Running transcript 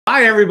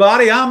Hi,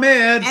 everybody. I'm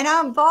Ed. And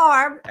I'm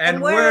Barb. And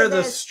we're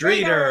the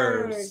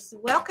Streeters.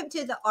 Welcome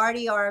to the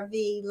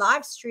RDRV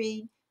live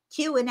stream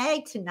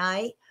Q&A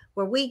tonight,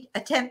 where we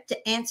attempt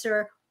to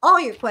answer all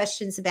your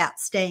questions about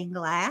stained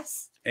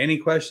glass. Any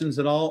questions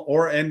at all,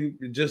 and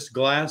just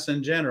glass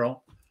in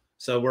general.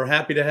 So we're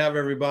happy to have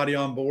everybody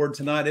on board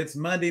tonight. It's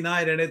Monday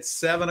night and it's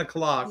 7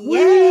 o'clock. Yay!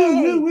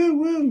 Woo, woo,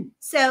 woo.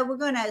 So we're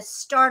going to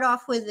start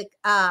off with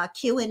the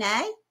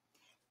Q&A,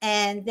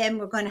 and then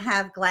we're going to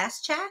have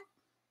glass chat.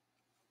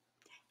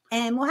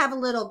 And we'll have a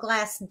little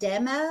glass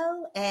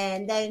demo.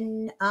 And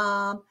then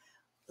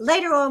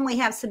later on, we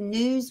have some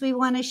news we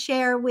want to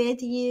share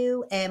with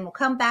you. And we'll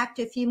come back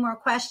to a few more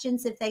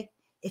questions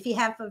if you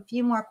have a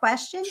few more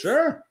questions.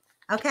 Sure.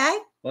 Okay.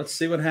 Let's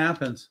see what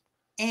happens.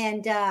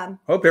 And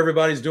hope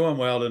everybody's doing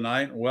well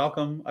tonight.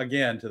 Welcome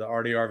again to the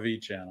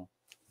RDRV channel.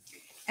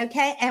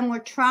 Okay. And we're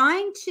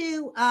trying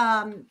to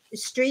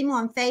stream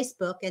on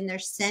Facebook, and they're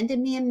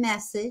sending me a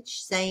message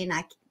saying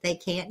they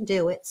can't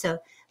do it. So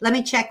let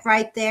me check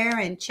right there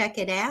and check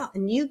it out.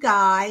 And you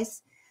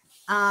guys,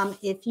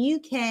 if you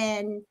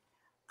can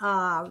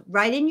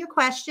write in your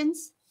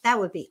questions, that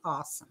would be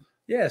awesome.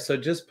 Yeah, so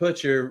just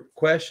put your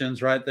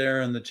questions right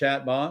there in the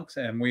chat box,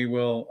 and we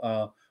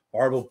will,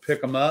 Barb will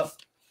pick them up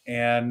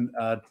and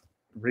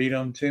read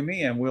them to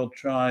me, and we'll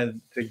try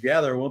and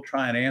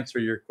answer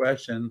your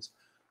questions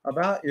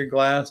about your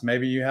glass.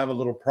 Maybe you have a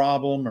little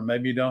problem, or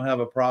maybe you don't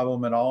have a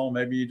problem at all.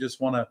 Maybe you just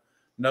want to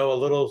know a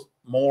little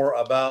more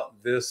about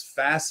this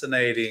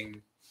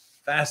fascinating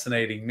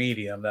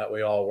medium that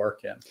we all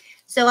work in.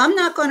 So I'm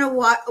not going to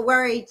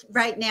worry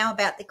right now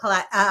about the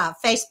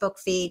Facebook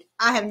feed.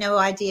 I have no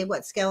idea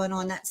what's going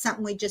on. That's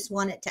something we just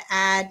wanted to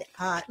add.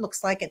 It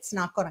looks like it's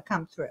not going to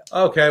come through.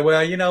 Okay,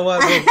 well, you know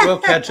what? We'll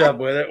catch up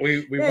with it.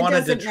 We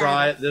wanted to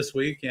try it this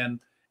week, and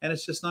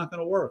it's just not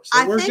going to work.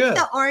 So we're good. I think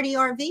the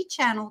RDRV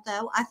channel,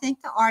 though, I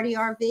think the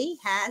RDRV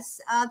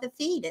has the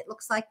feed. It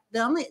looks like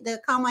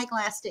the Conway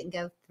Glass didn't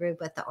go through,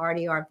 but the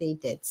RDRV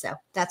did. So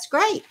that's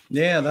great.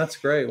 Yeah, that's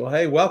great. Well,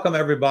 hey, welcome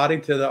everybody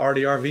to the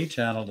RDRV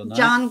channel tonight.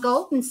 John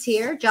Golden's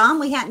here. John,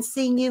 we hadn't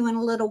seen you in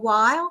a little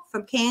while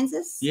from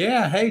Kansas.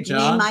 Yeah, hey,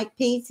 John. Me, Mike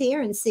P's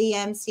here, and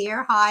CM's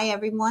here. Hi,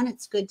 everyone.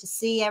 It's good to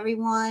see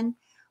everyone.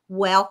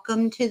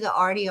 Welcome to the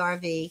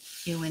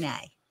RDRV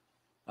Q&A.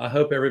 I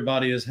hope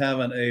everybody is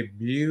having a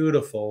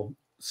beautiful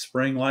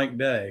spring-like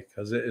day,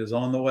 because it is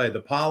on the way. The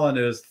pollen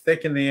is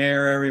thick in the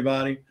air,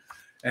 everybody,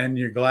 and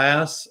your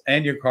glass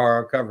and your car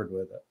are covered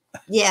with it.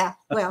 Yeah,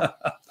 well,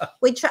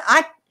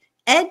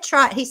 Ed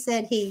tried. He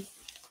said he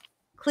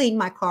cleaned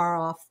my car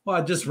off. Well,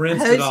 I just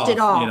rinsed it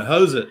off.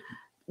 Hose it.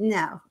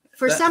 No,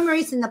 for some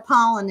reason the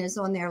pollen is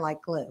on there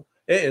like glue.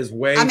 It is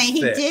way I mean,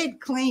 thick. He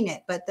did clean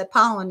it, but the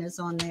pollen is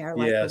on there.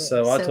 Like yeah,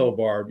 so I told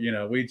Barb,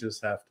 we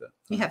just have to.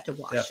 You have to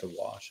wash. You have to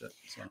wash it.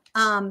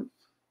 So.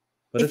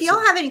 If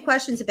y'all have any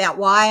questions about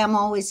why I'm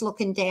always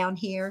looking down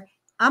here,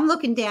 I'm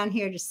looking down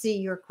here to see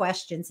your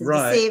questions and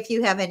to see if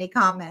you have any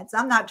comments.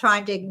 I'm not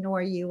trying to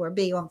ignore you or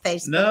be on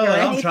Facebook. No,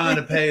 I'm trying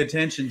to pay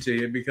attention to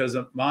you, because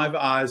my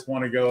eyes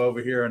want to go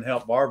over here and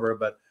help Barbara,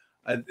 but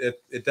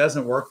it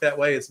doesn't work that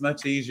way. It's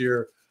much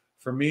easier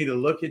for me to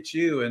look at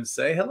you and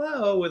say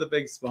hello with a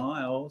big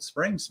smile,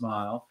 spring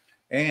smile,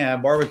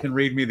 and Barbara can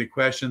read me the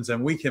questions,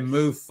 and we can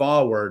move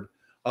forward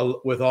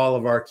with all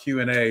of our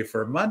Q&A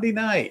for Monday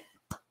night,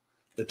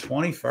 the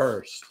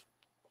 21st.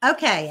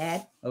 Okay,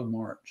 Ed. Of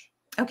March.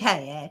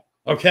 Okay, Ed.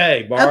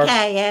 Okay, Barb.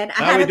 Okay, Ed.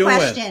 I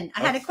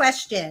had a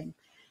question.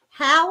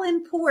 How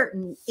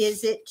important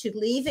is it to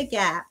leave a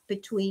gap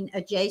between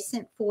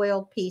adjacent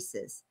foil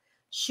pieces?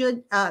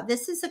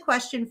 This is a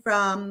question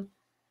from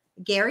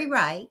Gary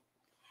Wright.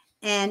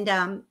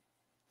 And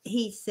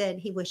he said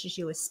he wishes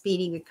you a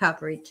speedy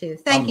recovery, too.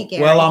 Thank you,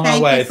 Gary. Well, on my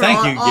way.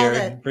 Thank you,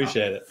 Gary.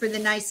 Appreciate it. For the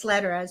nice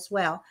letter as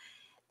well.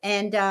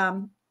 And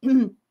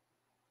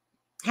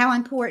how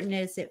important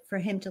is it for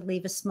him to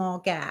leave a small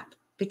gap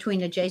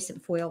between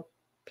adjacent foil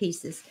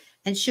pieces?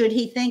 And should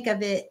he think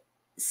of it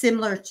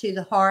similar to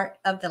the heart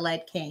of the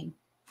lead cane?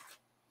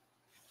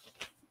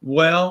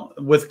 Well,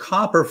 with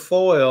copper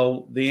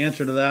foil, the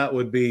answer to that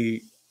would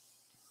be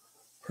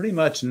pretty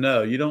much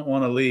no. You don't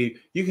want to leave.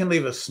 You can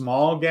leave a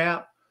small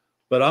gap,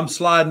 but I'm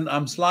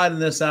sliding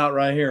this out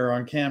right here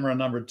on camera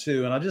number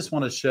 2, and I just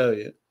want to show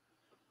you.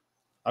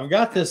 I've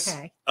got this.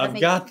 Okay. I'll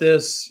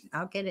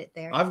get it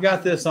there. I've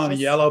got this on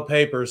yellow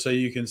paper so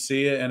you can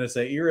see it, and it's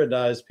an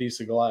iridized piece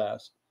of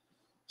glass.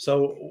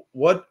 So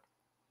what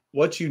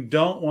you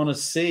don't want to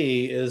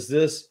see is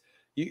this.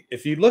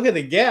 If you look at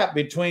the gap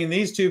between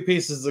these two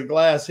pieces of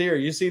glass here,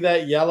 you see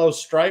that yellow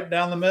stripe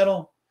down the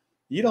middle?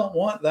 You don't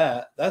want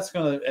that. That's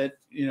going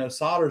to,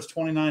 solder's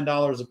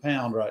 $29 a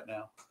pound right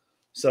now.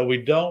 So we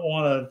don't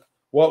want to,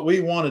 what we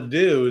want to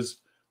do is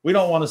we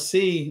don't want to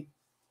see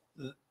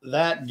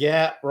that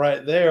gap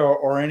right there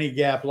or any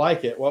gap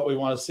like it. What we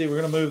want to see,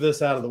 we're going to move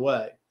this out of the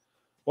way.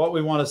 What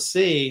we want to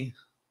see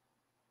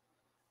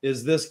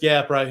is this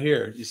gap right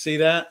here. You see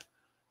that?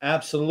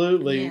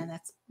 Absolutely. Yeah,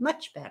 that's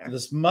much better.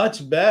 That's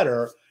much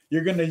better.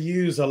 You're going to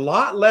use a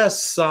lot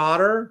less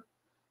solder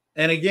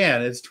And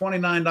again, it's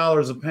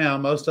 $29 a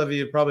pound. Most of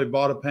you probably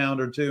bought a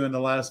pound or two in the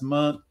last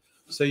month,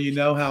 so you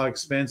know how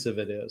expensive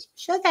it is.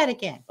 Show that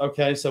again.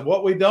 Okay, so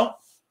what we don't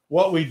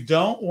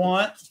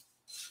want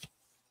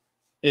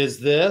is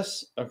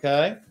this.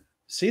 Okay,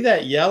 see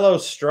that yellow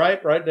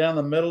stripe right down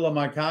the middle of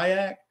my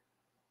kayak?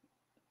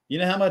 You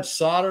know how much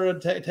solder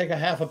it would take a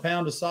half a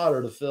pound of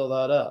solder to fill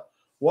that up.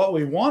 What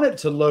we want it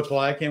to look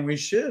like, and we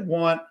should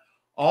want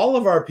all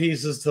of our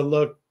pieces to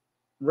look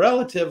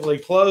relatively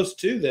close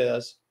to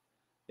this,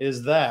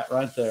 is that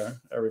right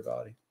there,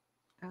 everybody.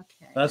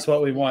 Okay. That's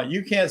what we want.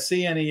 You can't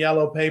see any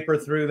yellow paper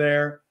through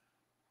there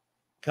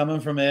coming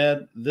from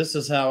Ed. This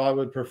is how I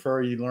would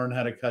prefer you learn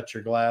how to cut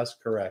your glass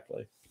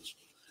correctly.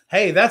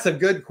 Hey, that's a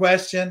good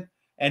question.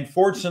 And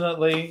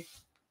fortunately,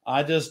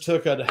 I just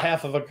took a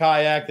half of a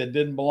kayak that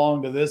didn't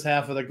belong to this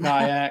half of the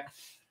kayak.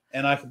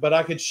 But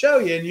I could show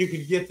you, and you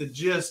could get the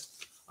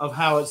gist of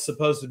how it's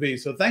supposed to be.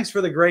 So thanks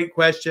for the great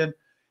question.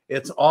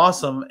 It's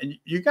awesome. And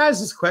you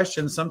guys'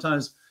 questions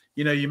sometimes,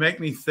 you know, you make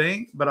me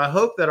think, but I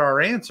hope that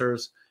our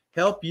answers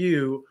help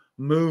you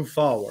move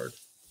forward.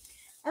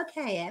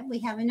 Okay, Ed, we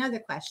have another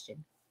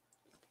question.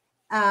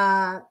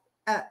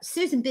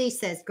 Susan B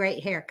says,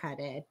 great haircut,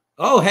 Ed.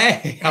 Oh,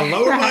 hey, I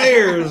lowered my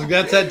ears.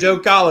 That's that Joe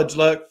College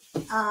look.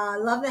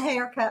 Love the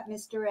haircut,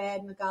 Mr.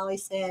 Ed, Magali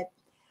said.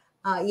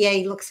 Yeah,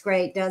 he looks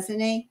great, doesn't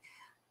he?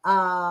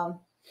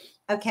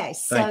 Okay,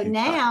 so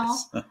now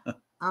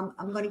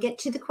I'm going to get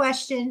to the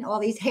question. All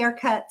these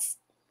haircut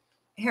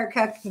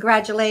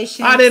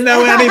congratulations. I didn't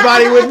know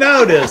anybody would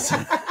notice.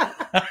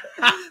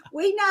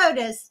 We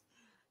noticed.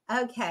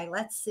 Okay,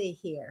 let's see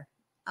here.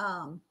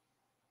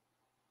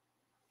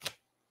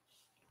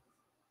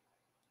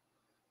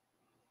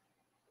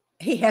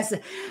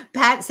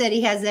 Pat said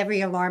he has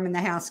every alarm in the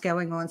house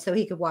going on so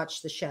he could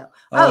watch the show.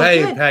 Oh,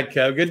 hey, good.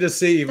 Patco. Good to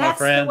see you, my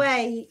friend. That's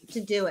the way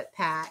to do it,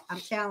 Pat. I'm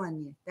telling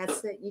you.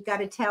 You got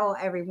to tell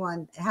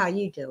everyone how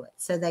you do it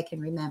so they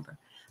can remember.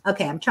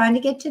 Okay, I'm trying to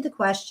get to the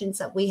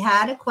questions. We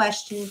had a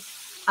question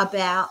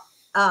about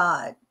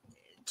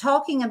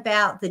talking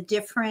about the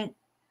different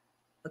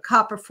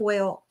copper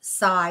foil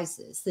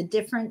sizes, the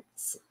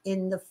difference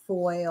in the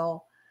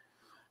foil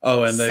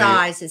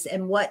sizes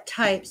and what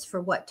types for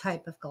what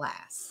type of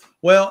glass.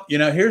 Well, you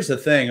know, here's the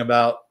thing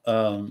about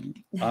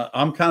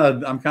I'm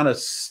kind of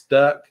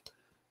stuck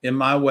in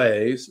my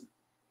ways.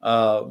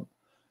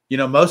 You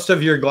know, most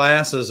of your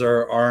glasses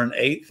are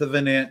 1/8 of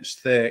an inch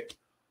thick.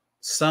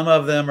 Some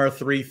of them are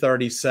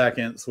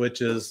 3/32,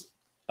 which is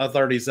a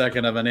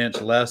 32nd of an inch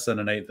less than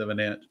 1/8 of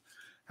an inch.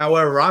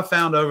 However, I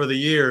found over the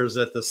years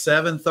that the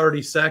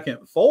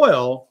 7/32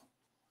 foil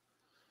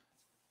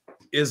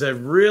is a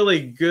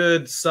really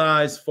good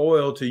size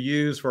foil to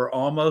use for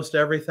almost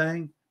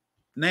everything.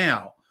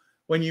 Now,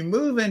 when you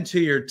move into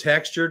your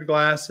textured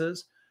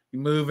glasses, you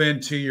move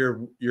into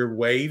your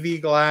wavy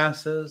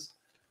glasses,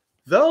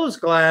 those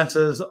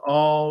glasses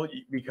all,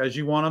 because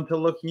you want them to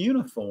look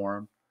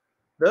uniform,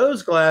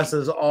 those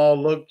glasses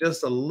all look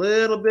just a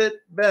little bit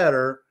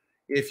better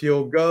if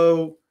you'll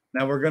go.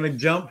 Now we're going to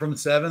jump from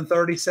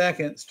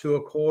 7/32 to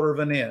 1/4 of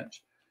an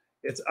inch.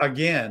 It's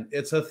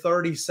a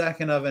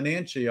 32nd of an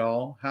inch,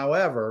 y'all.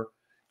 However,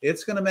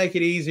 it's going to make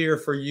it easier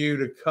for you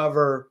to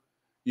cover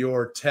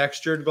your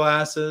textured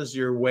glasses,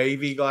 your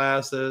wavy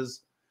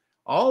glasses.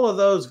 All of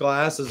those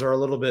glasses are a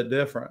little bit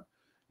different.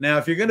 Now,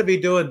 if you're going to be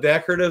doing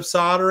decorative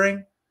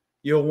soldering,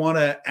 you'll want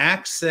to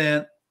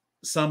accent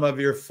some of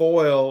your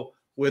foil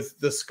with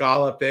the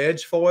scalloped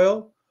edge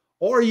foil,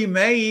 or you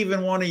may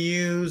even want to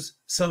use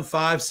some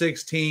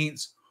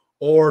 5/16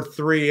 or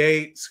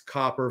 3/8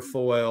 copper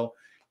foil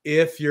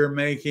if you're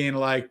making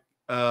like,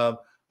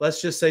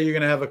 let's just say you're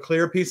going to have a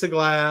clear piece of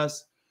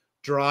glass,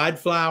 dried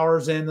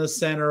flowers in the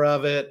center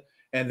of it,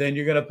 and then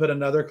you're going to put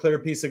another clear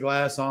piece of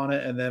glass on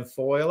it and then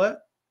foil it.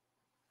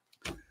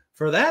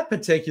 For that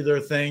particular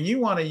thing, you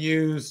want to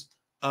use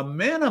a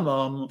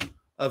minimum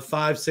of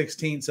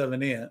 5/16 of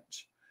an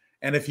inch.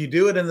 And if you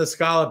do it in the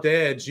scalloped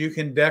edge, you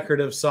can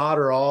decorative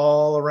solder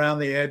all around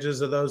the edges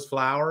of those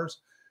flowers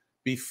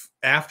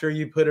after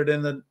you put it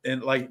in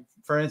like,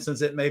 for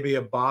instance, it may be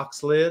a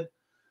box lid,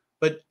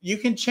 but you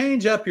can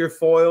change up your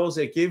foils.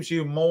 It gives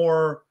you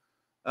more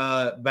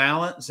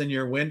balance in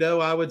your window,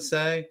 I would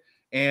say,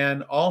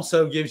 and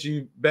also gives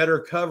you better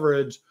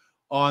coverage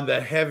on the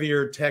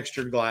heavier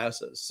textured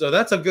glasses. So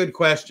that's a good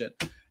question.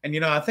 And, you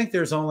know, I think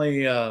there's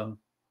only,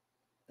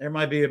 there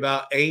might be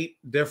about 8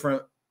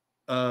 different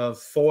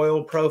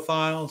foil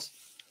profiles,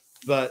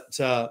 but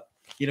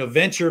you know,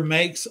 Venture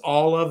makes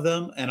all of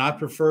them, and I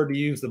prefer to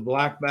use the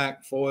black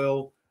back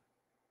foil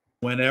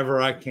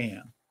whenever I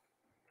can.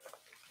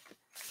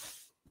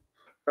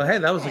 So, hey,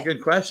 that was a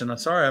good question. I'm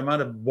sorry I might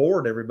have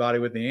bored everybody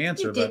with the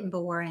answer. You didn't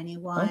bore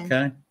anyone.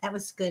 Okay. That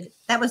was good.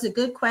 That was a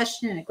good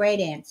question and a great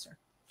answer.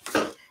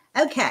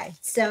 Okay,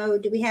 so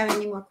do we have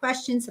any more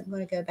questions? I'm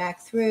going to go back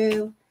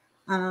through.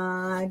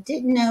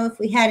 Didn't know if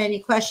we had any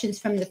questions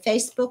from the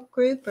Facebook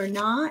group or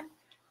not.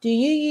 Do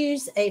you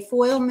use a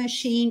foil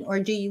machine or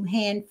do you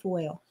hand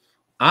foil?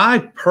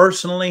 I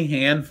personally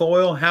hand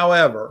foil.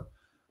 However,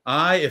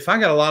 If I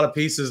got a lot of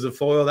pieces of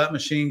foil, that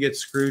machine gets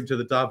screwed to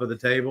the top of the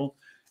table.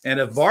 And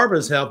if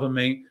Barbara's helping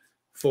me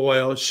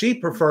foil, she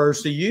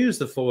prefers to use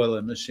the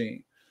foiling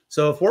machine.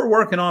 So if we're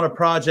working on a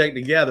project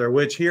together,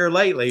 which here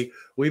lately,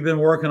 we've been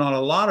working on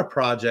a lot of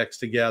projects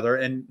together,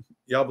 and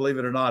y'all believe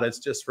it or not, it's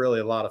just really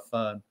a lot of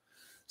fun.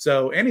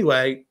 So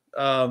anyway,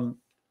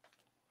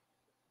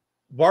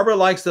 Barbara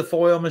likes the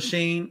foil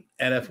machine.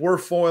 And if we're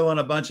foiling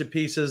a bunch of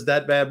pieces,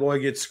 that bad boy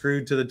gets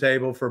screwed to the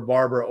table for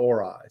Barbara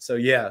or I. So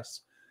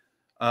yes.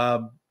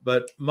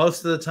 But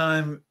most of the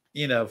time,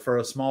 you know, for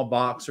a small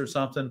box or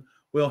something,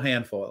 we'll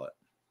hand foil it.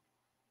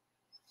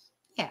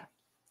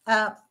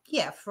 Yeah.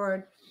 Yeah. For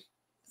a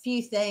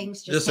few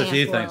things. Just a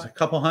few things. A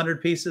couple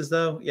hundred pieces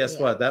though. Guess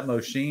what? That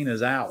machine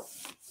is out.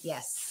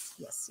 Yes.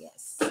 Yes.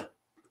 Yes.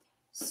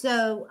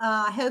 So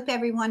I hope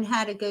everyone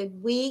had a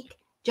good week.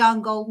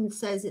 John Golden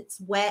says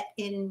it's wet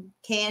in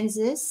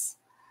Kansas.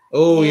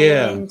 Oh,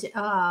 and,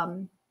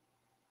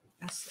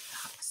 I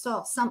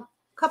saw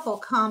couple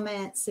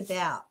comments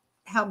about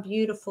how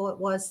beautiful it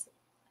was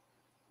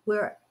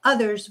where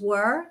others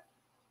were.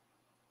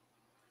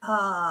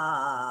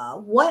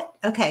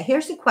 Okay,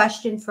 here's a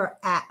question from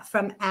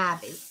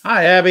Abby.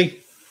 Hi,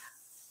 Abby.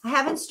 I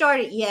haven't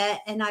started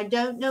yet, and I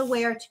don't know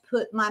where to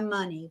put my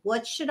money.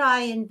 What should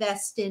I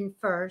invest in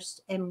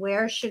first, and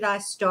where should I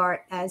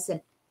start as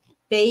a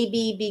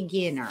baby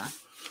beginner?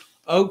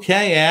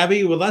 Okay,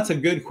 Abby. Well, that's a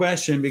good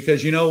question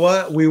because you know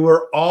what? We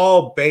were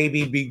all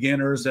baby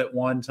beginners at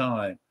one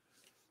time.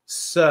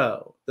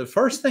 So the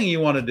first thing you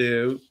want to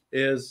do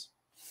is,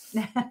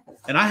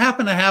 and I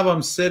happen to have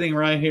them sitting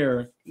right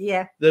here.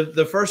 Yeah.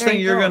 The first thing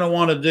you're going to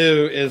want to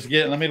do is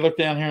let me look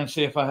down here and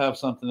see if I have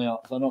something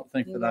else. I don't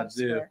think that I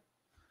do.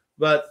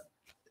 But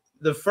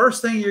the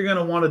first thing you're going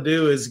to want to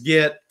do is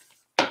get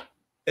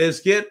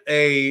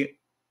a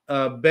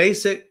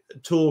basic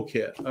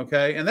toolkit.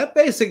 Okay. And that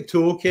basic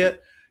toolkit,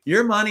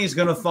 your money is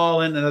going to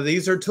fall in. And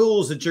these are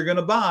tools that you're going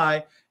to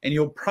buy, and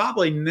you'll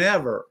probably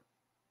never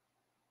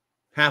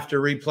have to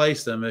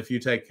replace them if you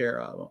take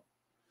care of them.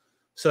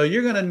 So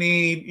you're going to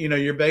need, you know,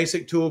 your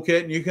basic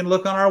toolkit, and you can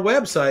look on our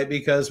website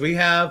because we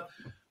have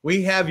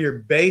your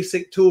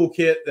basic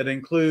toolkit that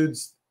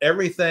includes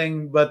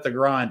everything but the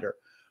grinder.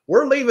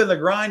 We're leaving the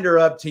grinder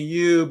up to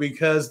you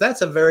because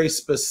that's a very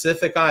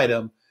specific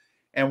item.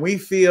 And we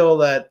feel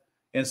that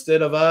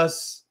instead of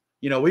us,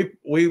 you know,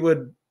 we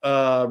would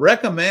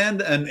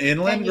recommend an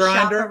inland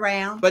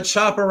grinder, but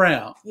shop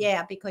around.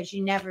 Yeah, because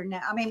you never know.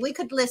 I mean, we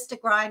could list a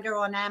grinder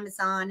on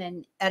Amazon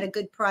and at a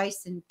good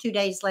price, and 2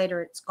 days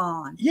later it's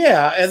gone.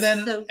 Yeah, and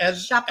then so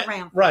shop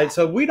around. Right.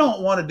 So we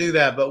don't want to do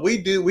that, but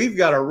we've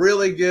got a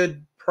really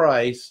good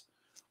price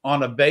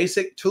on a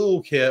basic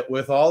toolkit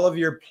with all of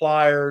your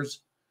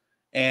pliers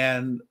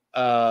and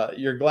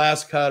your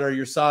glass cutter,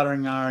 your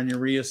soldering iron, your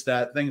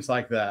rheostat, things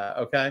like that.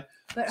 Okay.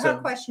 But her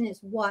question is,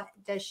 what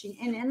does she,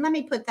 and let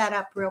me put that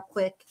up real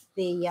quick.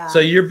 So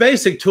your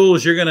basic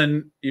tools,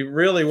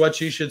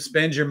 what you should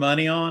spend your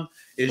money on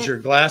is your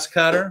glass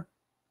cutter.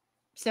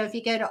 So if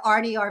you go to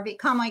RDRV,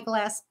 Conway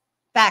Glass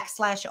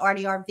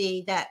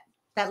 /RDRV, that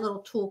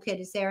little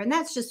toolkit is there. And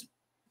that's just,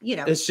 you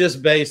know. It's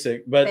just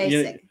basic. But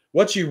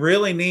what you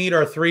really need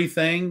are 4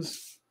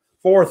 things.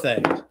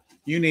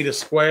 You need a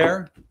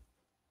square.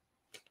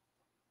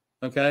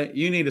 Okay,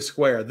 you need a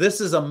square.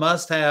 This is a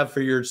must-have for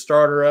your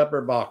starter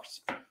upper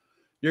box.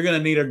 You're going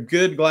to need a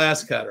good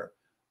glass cutter.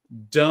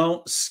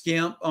 Don't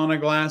skimp on a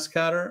glass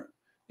cutter.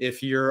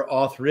 If you're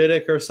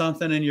arthritic or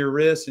something in your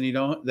wrist and you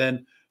don't,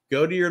 then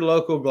go to your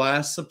local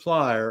glass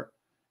supplier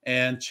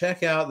and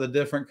check out the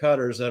different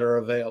cutters that are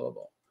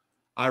available.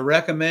 I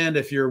recommend,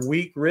 if you're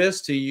weak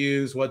wrist, to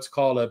use what's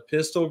called a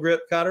pistol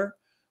grip cutter.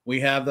 We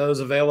have those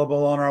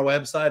available on our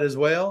website as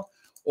well.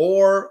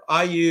 Or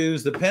I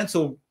use the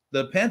pencil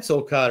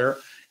cutter.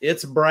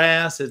 It's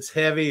brass, it's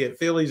heavy, it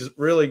feels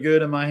really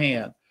good in my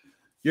hand.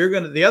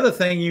 The other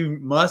thing you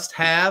must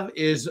have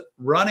is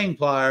running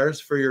pliers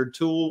for your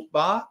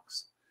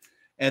toolbox.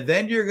 And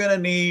then you're going to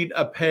need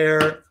a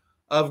pair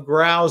of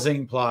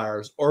grousing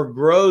pliers or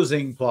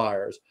grozing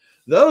pliers.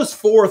 Those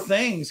 4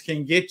 things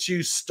can get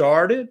you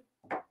started,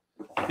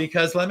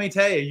 because let me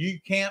tell you, you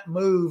can't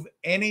move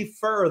any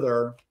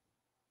further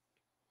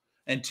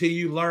until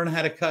you learn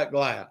how to cut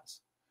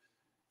glass.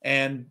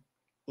 And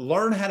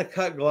learn how to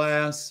cut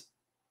glass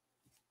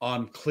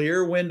on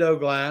clear window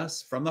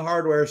glass from the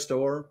hardware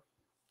store,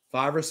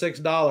 $5 or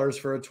 $6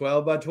 for a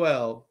 12 by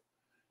 12.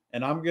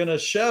 And I'm going to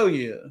show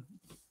you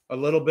a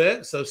little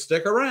bit. So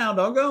stick around.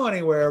 Don't go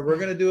anywhere. We're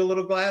going to do a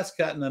little glass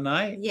cutting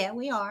tonight. Yeah,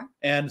 we are.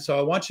 And so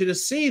I want you to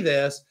see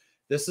this.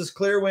 This is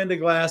clear window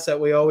glass that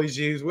we always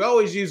use. We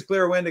always use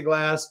clear window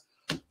glass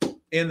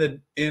in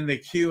the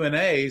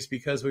Q&As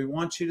because we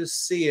want you to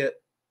see it,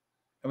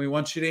 and we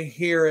want you to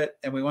hear it,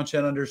 and we want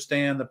you to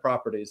understand the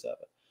properties of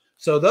it.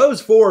 So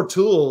those 4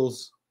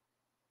 tools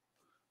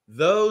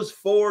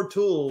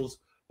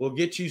will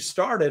get you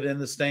started in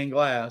the stained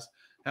glass.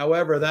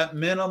 However, that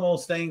minimal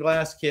stained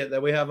glass kit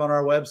that we have on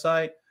our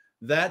website,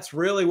 that's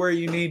really where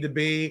you need to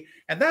be.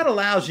 And that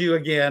allows you,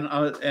 again,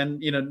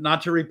 and you know,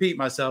 not to repeat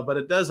myself, but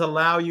it does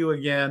allow you,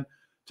 again,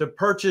 to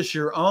purchase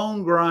your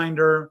own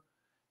grinder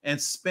and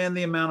spend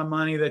the amount of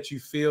money that you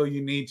feel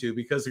you need to,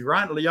 because the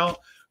grinder, y'all,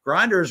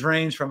 grinders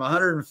range from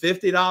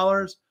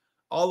 $150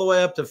 all the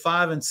way up to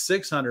 $500 and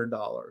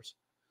 $600.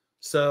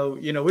 So,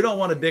 you know, we don't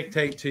want to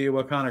dictate to you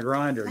what kind of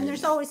grinder. And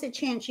there's always a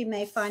chance you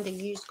may find a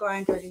used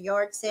grinder at a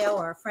yard sale,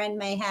 or a friend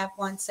may have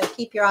one. So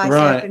keep your eyes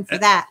open for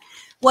that.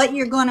 What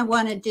you're going to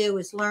want to do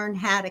is learn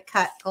how to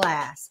cut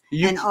glass.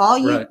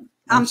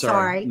 I'm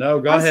sorry. No,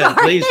 go ahead.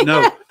 Please.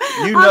 No,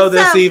 you know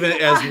this even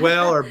as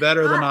well or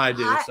better than I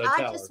do. So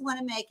I just want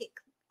to make it,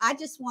 I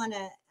just want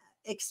to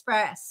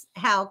express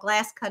how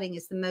glass cutting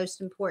is the most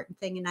important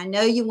thing. And I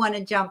know you want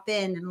to jump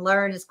in and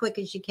learn as quick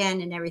as you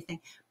can and everything.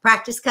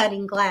 Practice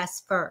cutting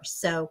glass first.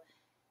 So,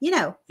 you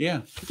know,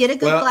 get a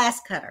good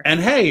glass cutter.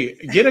 And hey,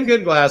 get a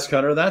good glass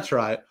cutter. That's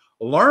right.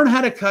 Learn how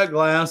to cut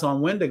glass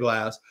on window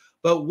glass,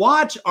 but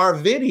watch our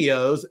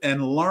videos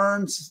and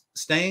learn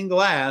stained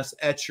glass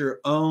at your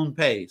own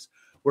pace.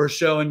 We're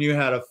showing you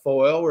how to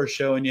foil. We're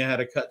showing you how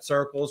to cut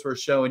circles. We're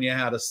showing you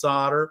how to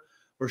solder.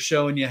 We're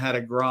showing you how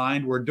to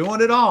grind. We're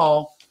doing it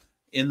all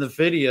in the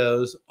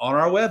videos on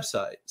our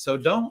website. So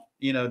don't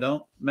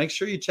make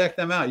sure you check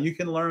them out. You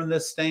can learn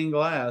this stained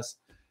glass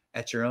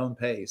at your own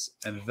pace.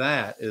 And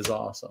that is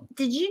awesome.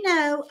 Did you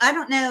know, I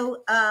don't know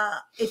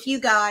if you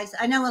guys,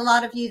 I know a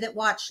lot of you that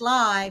watch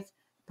live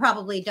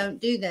probably don't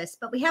do this,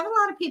 but we have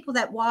a lot of people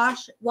that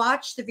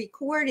watch the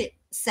recorded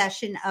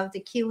session of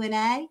the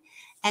Q&A.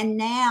 And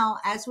now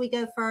as we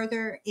go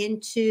further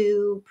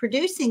into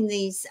producing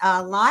these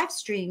live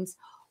streams,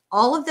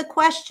 all of the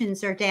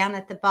questions are down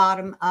at the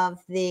bottom of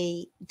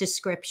the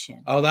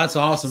description. Oh, that's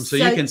awesome. So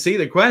you can see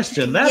the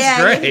question.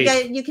 That's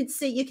great. You can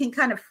see, you can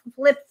kind of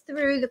flip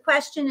through the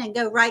question and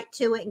go right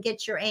to it and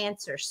get your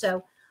answer.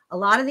 So a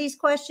lot of these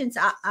questions,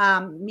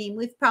 I mean,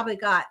 we've probably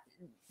got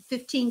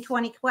 15,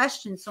 20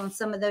 questions on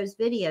some of those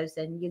videos,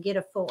 and you get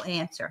a full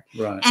answer.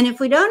 Right. And if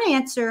we don't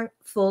answer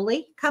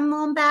fully, come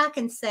on back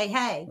and say,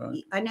 hey,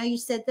 I know you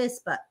said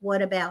this, but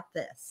what about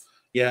this?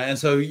 Yeah. And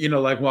so, you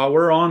know, like while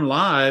we're on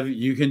live,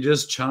 you can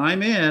just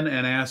chime in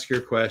and ask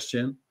your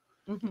question,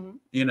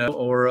 you know,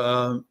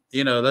 or,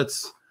 you know,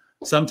 that's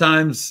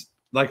sometimes,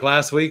 like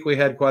last week, we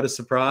had quite a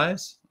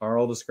surprise. Our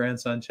oldest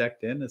grandson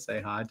checked in to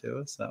say hi to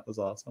us. That was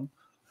awesome.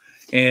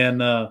 And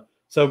but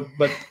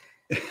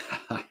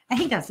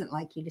he doesn't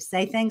like you to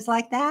say things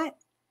like that.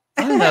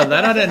 I know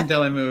that. I didn't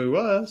tell him who he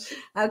was.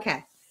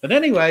 Okay. But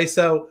anyway,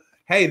 so,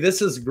 hey,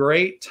 this is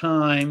great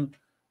time.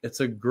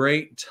 It's a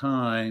great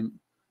time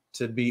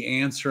to be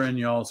answering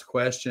y'all's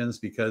questions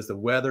because the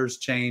weather's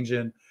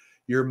changing.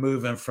 You're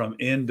moving from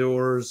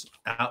indoors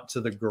out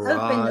to the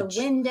garage. Open the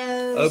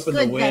windows. Open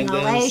the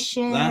windows.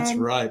 Ventilation. That's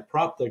right.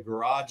 Prop the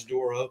garage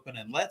door open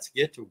and let's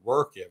get to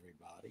work,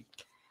 everybody.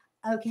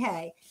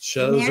 Okay.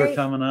 Shows are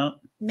coming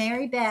up.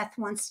 Mary Beth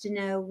wants to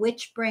know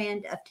which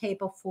brand of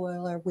table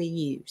foiler we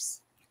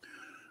use.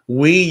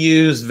 We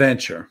use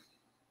Venture.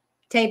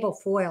 Table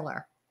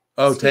foiler.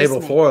 Oh,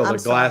 table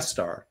foiler, Glass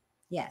Star.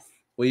 Yes.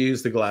 We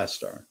use the Glass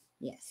Star.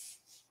 Yes.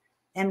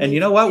 And you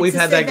know what? We've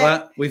had that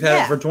glass. We've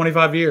had it for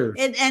 25 years.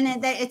 And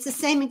it's the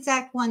same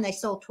exact one they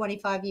sold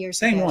 25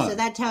 years ago. One. So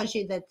that tells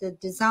you that the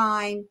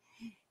design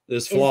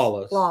is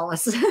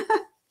flawless.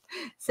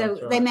 So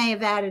they may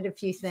have added a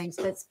few things,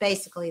 but it's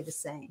basically the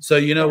same. So,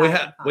 you know,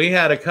 we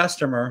had a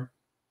customer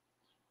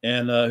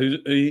and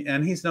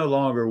and he's no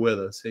longer with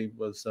us. He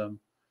was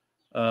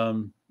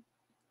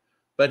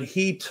but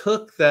he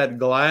took that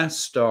Glass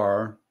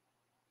Star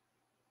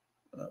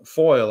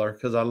foiler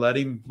because I let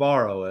him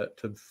borrow it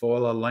to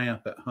foil a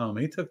lamp at home.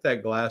 He took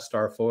that Glass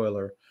Star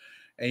foiler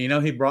and, you know,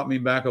 he brought me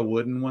back a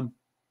wooden one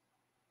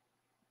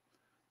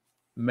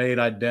made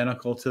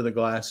identical to the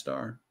Glass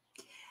Star.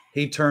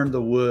 He turned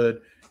the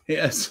wood.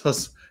 It's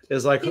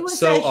like it was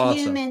so a awesome.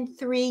 Human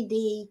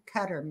 3D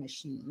cutter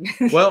machine.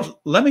 Well,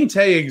 let me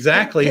tell you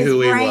exactly who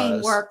he was. His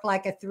brain worked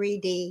like a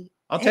 3D.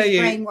 His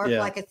brain worked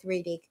like a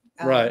 3D.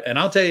 Right. And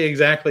I'll tell you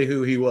exactly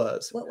who he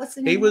was. What's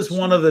the name? He was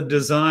one of the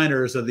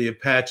designers of the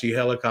Apache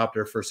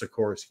helicopter for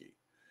Sikorsky.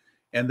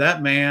 And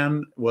that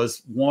man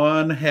was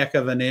one heck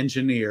of an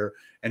engineer.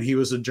 And he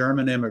was a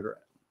German immigrant.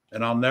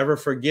 And I'll never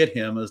forget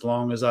him as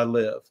long as I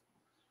live.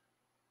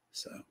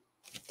 So.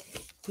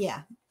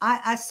 Yeah.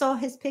 I saw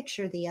his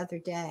picture the other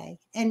day.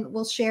 And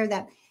we'll share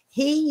that.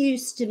 He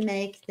used to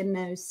make the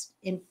most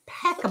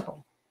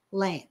impeccable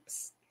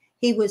lamps.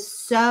 He was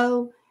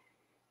so...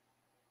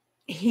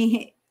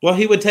 Well,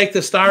 he would take the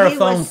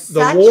styrofoam,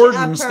 the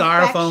Warden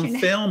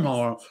styrofoam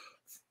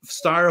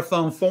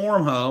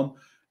form home,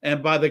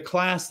 and by the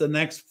class the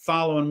next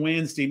following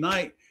Wednesday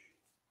night,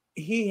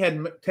 he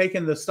had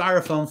taken the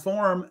styrofoam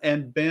form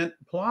and bent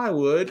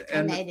plywood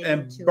and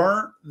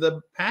burnt the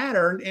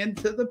pattern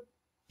into the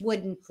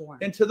wooden form.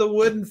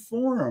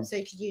 So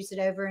you could use it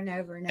over and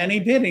over and over. And he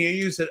did. He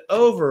used it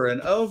over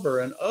and over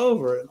and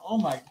over. And oh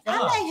my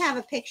God. I may have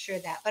a picture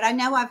of that, but I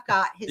know I've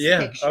got his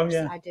pictures. Oh,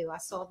 yeah. I do. I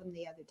saw them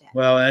the other day.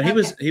 Well, and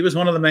he was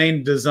one of the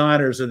main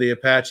designers of the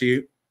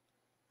Apache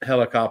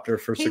helicopter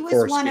for Sikorsky. He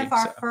was one of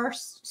our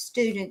first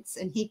students,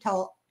 and he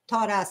taught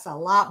taught us a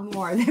lot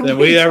more than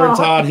we ever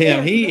taught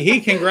him.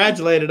 He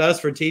congratulated us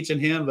for teaching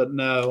him, but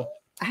no,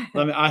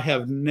 I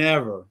have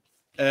never,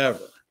 ever.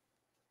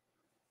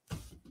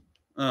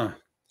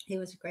 He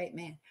was a great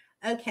man.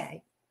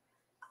 Okay.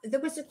 There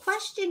was a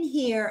question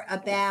here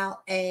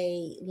about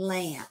a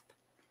lamp.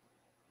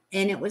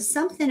 And it was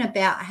something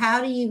about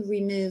how do you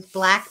remove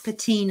black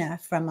patina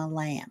from a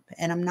lamp?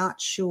 And I'm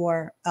not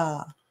sure.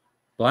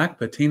 Black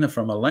patina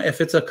from a lamp. If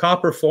it's a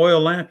copper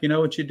foil lamp, you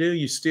know what you do?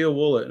 You steel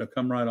wool it and it'll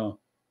come right off.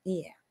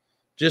 Yeah.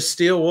 Just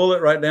steel wool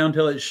it right down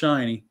till it's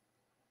shiny.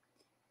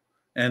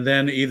 And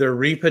then either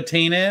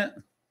repatina it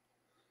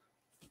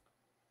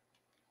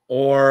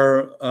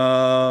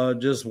or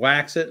just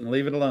wax it and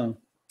leave it alone.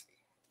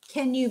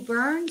 Can you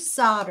burn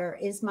solder?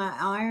 Is my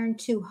iron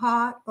too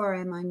hot or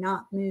am I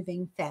not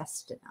moving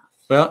fast enough?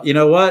 Well, you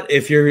know what?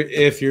 If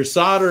your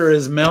solder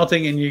is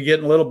melting and you're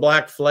getting little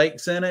black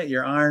flakes in it,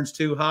 your iron's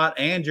too hot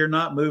and you're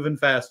not moving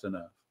fast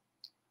enough.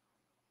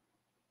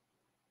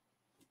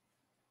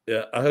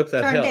 Yeah, I hope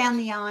that helps. Turn down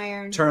the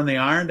iron. Turn the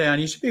iron down.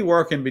 You should be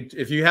working.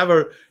 If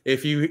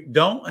you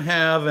don't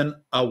have a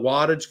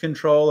wattage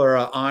control or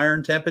an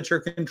iron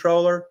temperature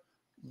controller,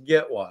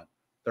 get one.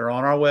 They're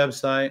on our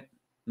website.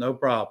 No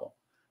problem.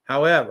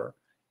 However,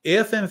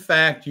 if in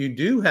fact you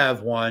do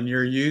have one,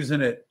 you're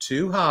using it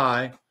too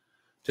high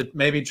to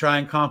maybe try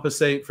and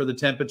compensate for the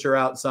temperature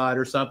outside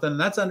or something, and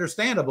that's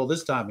understandable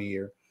this time of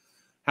year.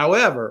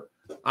 However,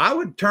 I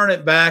would turn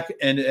it back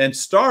and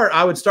start.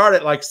 I would start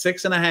at like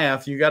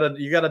 6.5. You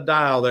got a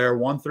dial there,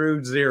 1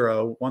 through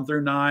 0, 1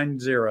 through 9,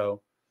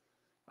 0.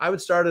 I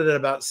would start it at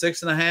about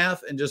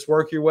 6.5 and just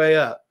work your way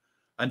up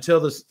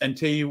until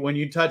when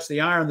you touch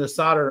the iron, the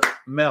solder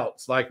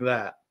melts like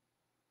that.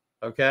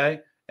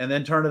 Okay. And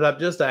then turn it up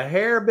just a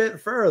hair bit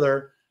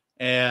further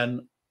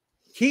and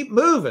keep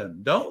moving.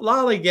 Don't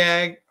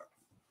lollygag,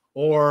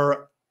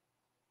 or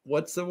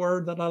what's the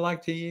word that I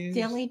like to use?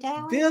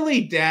 Dilly-dally.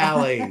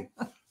 Dilly-dally.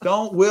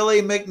 Don't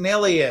Willie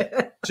McNilly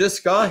it.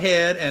 Just go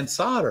ahead and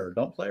solder.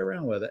 Don't play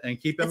around with it. And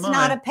keep in mind.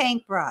 It's not a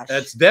paintbrush.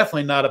 That's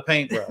definitely not a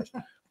paintbrush.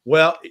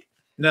 Well,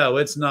 no,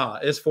 it's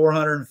not. It's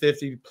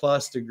 450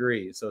 plus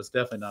degrees. So it's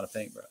definitely not a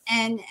paintbrush.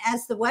 And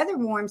as the weather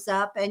warms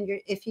up and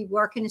if you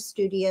work in a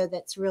studio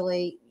that's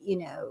really,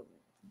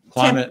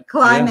 climate,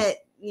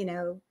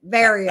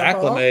 variable.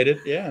 Acclimated,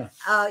 yeah.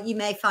 You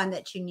may find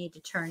that you need to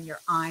turn your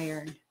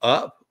iron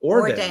up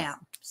or down.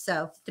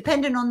 So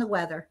depending on the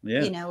weather,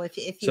 yeah.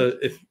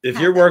 If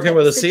you're working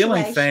with a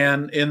ceiling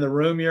fan in the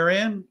room you're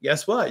in,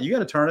 guess what? You got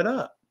to turn it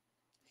up.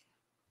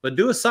 But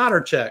do a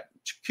solder check.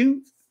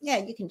 Yeah,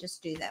 you can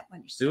just do that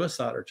when you're do a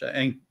solder check.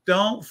 And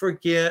don't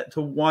forget to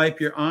wipe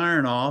your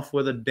iron off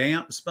with a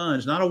damp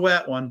sponge, not a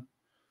wet one.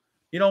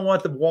 You don't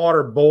want the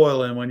water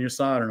boiling when your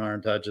soldering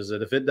iron touches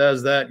it. If it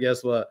does that,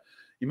 guess what?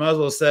 You might as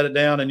well set it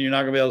down and you're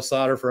not going to be able to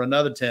solder for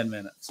another 10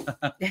 minutes.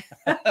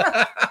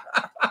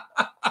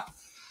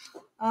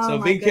 So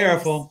be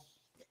careful.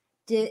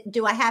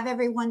 Do I have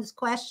everyone's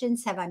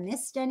questions? Have I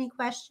missed any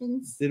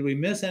questions? Did we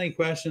miss any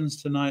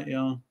questions tonight,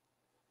 y'all?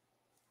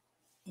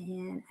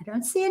 And I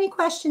don't see any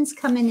questions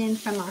coming in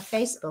from our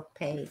Facebook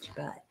page,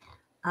 but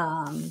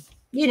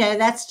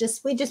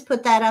that's we just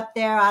put that up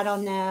there. I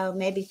don't know.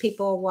 Maybe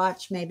people will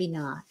watch, maybe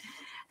not.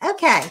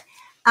 Okay.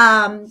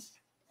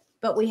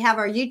 But we have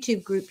our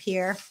YouTube group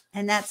here,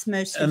 and that's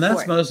most important. And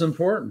that's most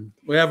important.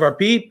 We have our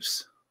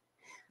peeps.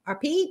 Our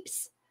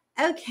peeps.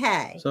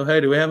 Okay. So,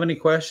 hey, do we have any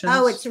questions?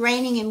 Oh, it's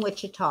raining in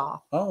Wichita.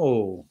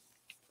 Oh.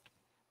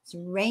 It's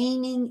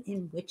raining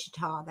in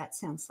Wichita. That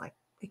sounds like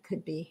it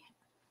could be.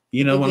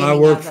 When I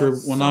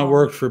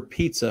worked for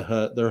Pizza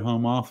Hut, their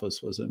home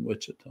office was in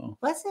Wichita.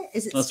 Was it?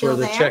 Is it That's still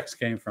where there? The checks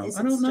came from. Is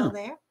I don't it still know.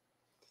 There?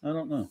 I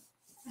don't know.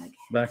 Okay.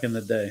 Back in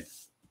the day.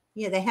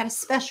 Yeah, they had a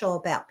special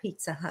about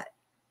Pizza Hut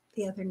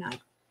the other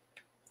night.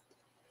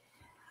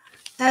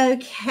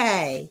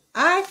 Okay,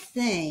 I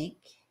think,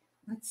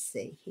 let's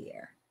see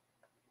here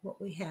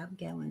what we have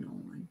going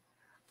on.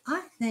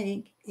 I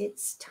think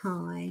it's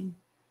time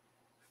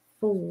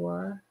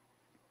for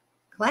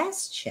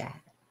Glass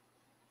Chat.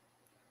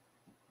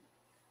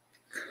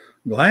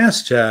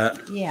 Glass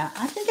Chat? Yeah,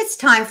 I think it's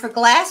time for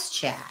Glass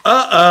Chat.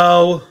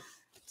 Uh-oh.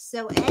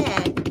 So,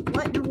 Ed,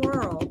 what in the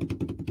world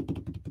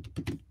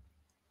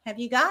have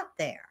you got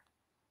there?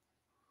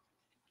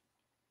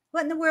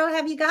 What in the world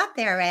have you got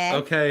there, Ed?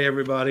 Okay,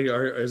 everybody.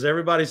 Is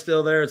everybody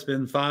still there? It's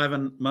been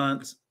 5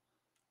 months,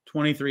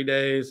 23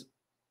 days,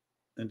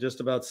 and just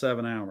about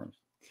 7 hours.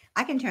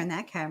 I can turn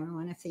that camera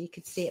on if you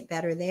could see it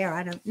better there.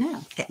 I don't know.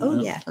 Okay.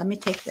 Oh, yeah. Let me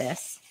take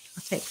this.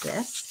 I'll take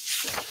this.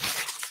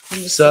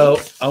 So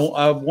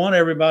I want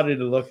everybody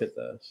to look at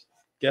this.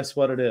 Guess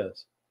what it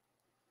is?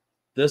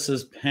 This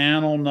is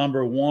panel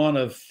number 1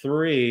 of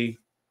 3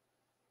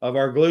 of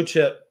our glue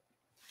chip.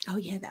 Oh,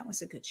 yeah, that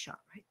was a good shot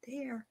right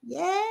there.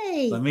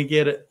 Yay. Let me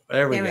get it.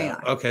 There we go.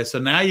 Okay, so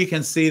now you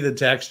can see the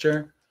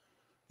texture.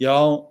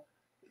 Y'all.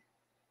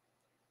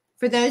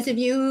 For those of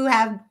you who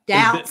have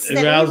doubts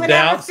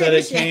that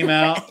it came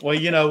out. Well,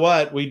 you know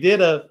what? We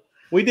did a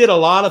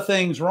lot of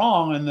things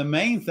wrong. And the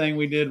main thing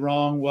we did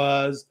wrong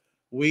was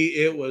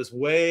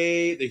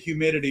the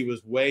humidity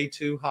was way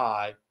too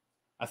high.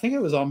 I think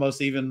it was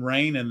almost even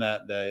raining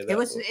that day.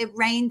 It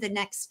rained the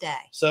next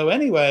day. So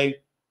anyway,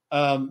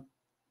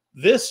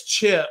 this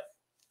chip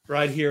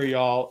right here,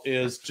 y'all,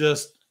 is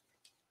just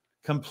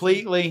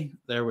completely,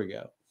 there we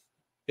go,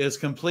 is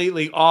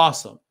completely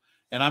awesome.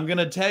 And I'm going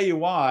to tell you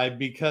why,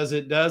 because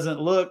it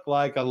doesn't look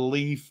like a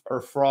leaf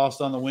or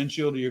frost on the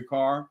windshield of your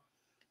car.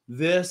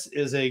 This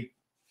is a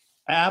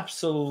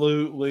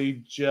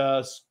absolutely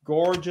just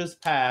gorgeous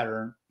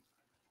pattern.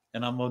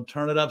 And I'm going to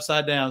turn it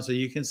upside down so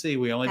you can see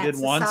we only did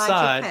one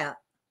side.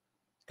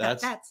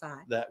 That's that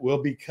side. That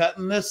we'll be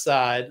cutting this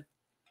side.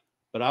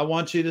 But I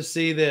want you to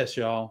see this,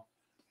 y'all.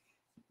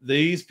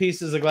 These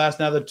pieces of glass.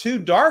 Now, the two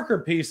darker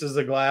pieces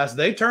of glass,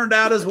 they turned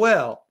out as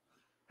well.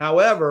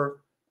 However,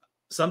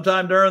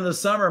 sometime during the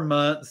summer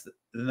months,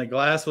 and the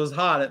glass was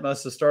hot, it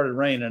must have started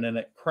raining and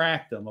it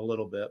cracked them a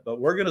little bit. But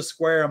we're going to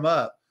square them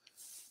up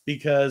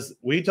because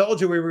we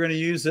told you we were going to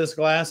use this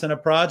glass in a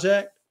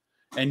project,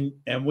 and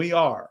we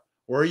are.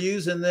 We're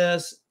using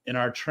this in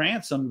our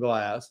transom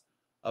glass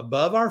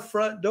above our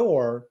front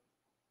door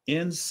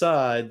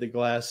inside the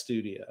glass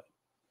studio.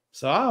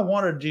 So I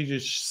wanted you to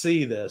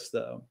see this,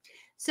 though.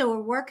 So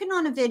we're working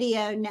on a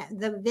video.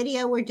 The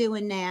video we're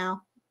doing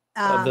now.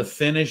 Of the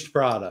finished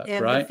product,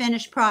 right? The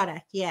finished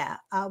product, yeah.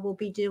 We'll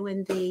be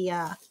doing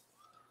the...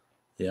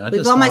 yeah,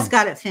 we've almost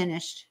got it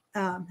finished.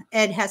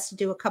 Ed has to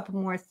do a couple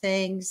more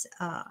things.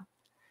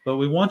 But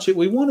we wanted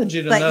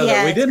you to know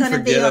that we didn't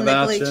forget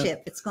about you. Glue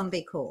chip. It's going to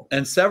be cool.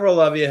 And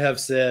several of you have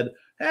said,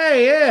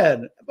 "Hey,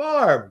 Ed,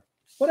 Barb,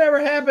 whatever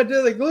happened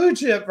to the glue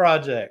chip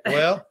project?"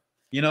 Well,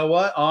 you know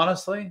what?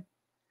 Honestly,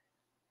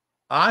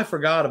 I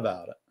forgot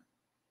about it.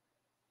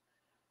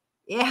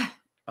 Yeah.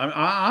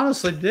 I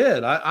honestly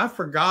did. I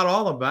forgot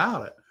all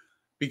about it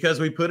because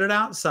we put it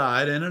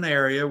outside in an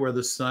area where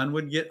the sun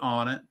would get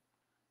on it.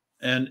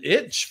 And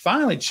it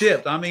finally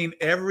chipped. I mean,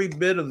 every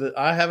bit of it.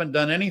 I haven't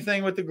done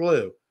anything with the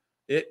glue.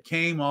 It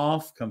came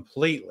off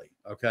completely,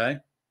 okay?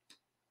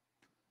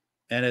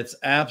 And it's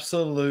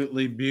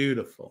absolutely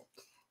beautiful.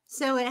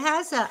 So it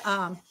has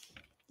a,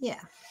 yeah.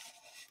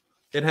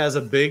 It has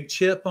a big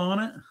chip on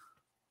it.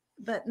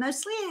 But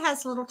mostly it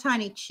has little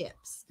tiny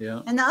chips.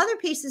 Yeah. And the other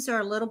pieces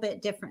are a little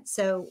bit different.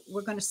 So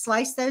we're going to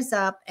slice those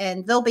up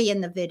and they'll be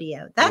in the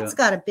video. That's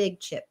got a big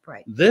chip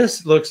right there.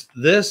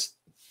 This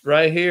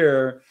right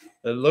here,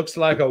 it looks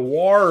like a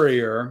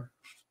warrior.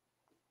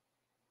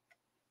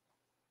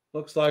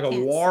 Looks like a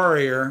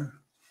warrior.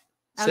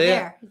 Oh,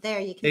 there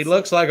you can see. He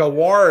looks like a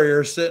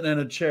warrior sitting in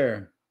a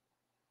chair.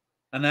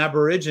 An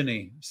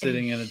Aborigine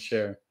sitting in a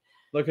chair.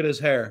 Look at his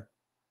hair.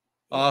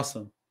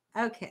 Awesome.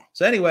 Okay.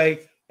 So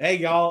anyway, hey,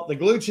 y'all, the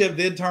glue chip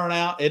did turn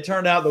out. It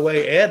turned out the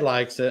way Ed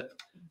likes it.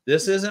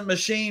 This isn't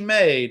machine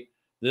made.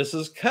 This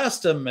is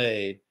custom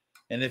made.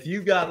 And if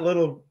you got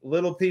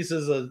little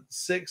pieces of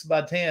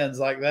 6x10s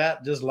like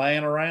that just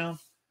laying around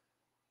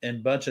in a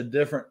bunch of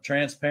different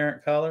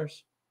transparent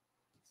colors,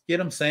 get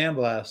them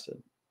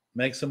sandblasted.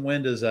 Make some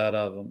windows out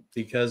of them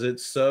because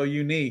it's so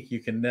unique. You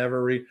can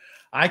never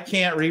I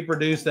can't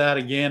reproduce that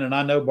again, and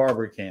I know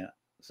Barbara can't.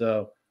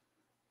 So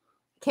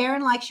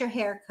Karen likes your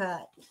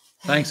haircut.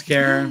 Thanks,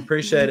 Karen.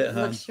 Appreciate it,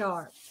 hon. Looks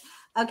sharp.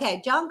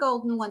 Okay, John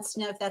Golden wants to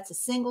know if that's a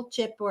single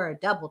chip or a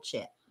double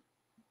chip.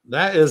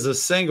 That is a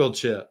single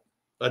chip.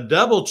 A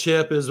double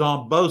chip is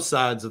on both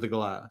sides of the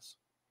glass.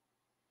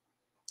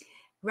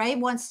 Ray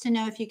wants to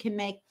know if you can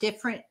make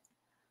different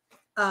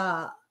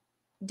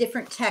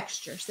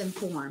textures and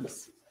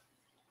forms.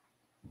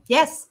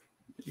 Yes.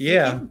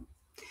 Yeah.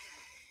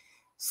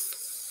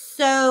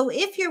 So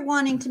if you're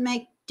wanting to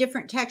make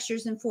different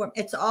textures and form,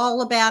 it's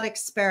all about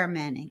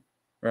experimenting.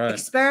 Right.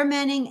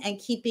 Experimenting and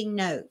keeping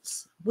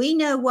notes. We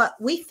know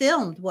we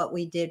filmed what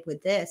we did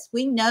with this.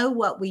 We know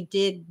what we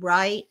did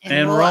right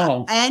and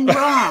wrong. And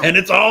wrong. And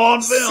it's all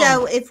on film.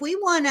 So if we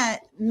want to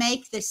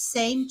make the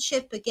same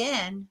chip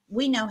again,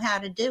 we know how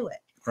to do it.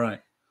 Right.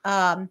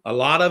 A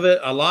lot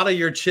of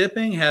your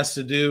chipping has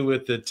to do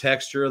with the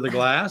texture of the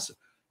glass.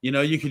 You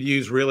know, you could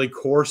use really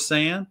coarse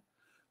sand.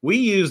 We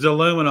used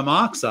aluminum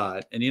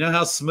oxide, and you know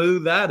how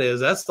smooth that is.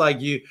 That's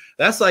like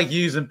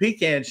using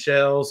pecan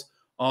shells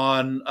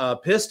on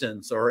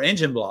pistons or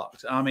engine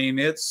blocks. I mean,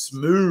 it's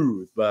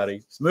smooth,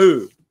 buddy.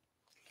 Smooth.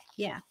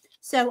 Yeah.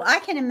 So I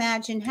can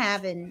imagine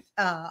having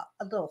a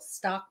little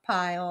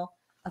stockpile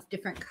of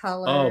different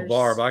colors. Oh,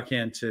 Barb, I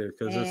can too,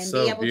 because it's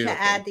so beautiful. And be able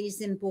to add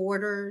these in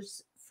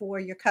borders for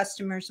your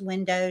customers'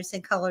 windows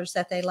and colors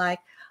that they like.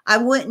 I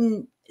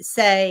wouldn't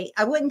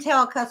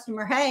tell a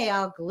customer, hey,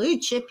 I'll glue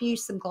chip you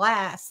some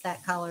glass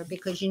that color,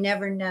 because you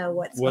never know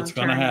what's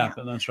going to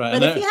happen. That's right.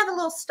 But if you have a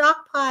little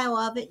stockpile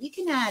of it, you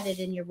can add it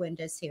in your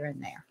windows here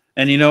and there.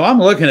 And you know, I'm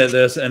looking at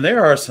this, and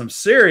there are some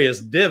serious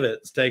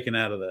divots taken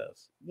out of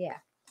this. Yeah.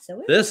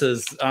 So this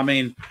is, I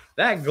mean,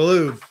 that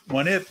glue,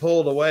 when it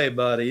pulled away,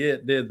 buddy,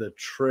 it did the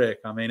trick.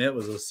 I mean, it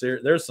was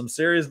there's some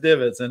serious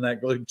divots in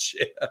that glue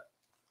chip.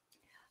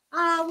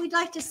 We'd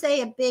like to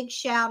say a big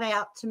shout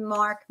out to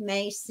Mark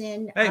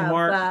Mason. Hey,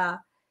 Mark.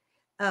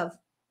 Of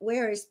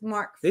where is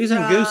Mark He's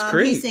in Goose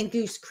Creek. He's in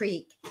Goose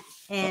Creek.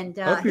 And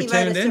Hope you're he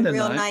wrote tuned us in a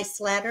real tonight.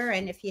 nice letter.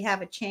 And if you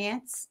have a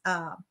chance,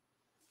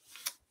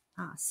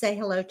 say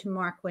hello to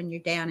Mark when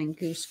you're down in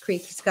Goose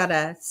Creek. He's got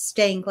a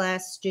stained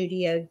glass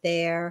studio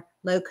there,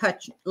 low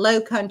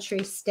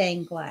country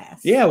stained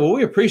glass. Yeah, well,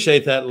 we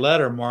appreciate that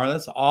letter, Mara.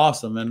 That's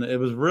awesome. And it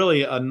was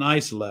really a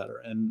nice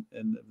letter, and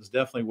it was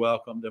definitely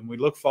welcomed. And we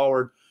look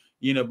forward,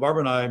 you know,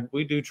 Barbara and I,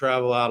 we do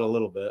travel out a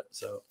little bit.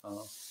 So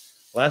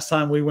last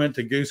time we went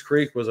to Goose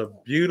Creek was a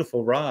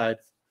beautiful ride.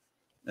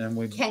 And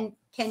we Can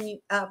you,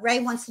 Ray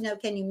wants to know,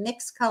 can you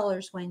mix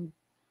colors when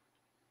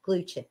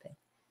glue chipping?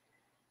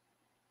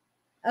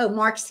 Oh,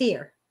 Mark's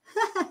here.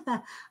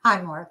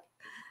 Hi, Mark.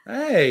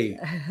 Hey,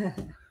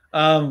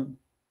 can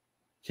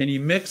you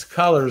mix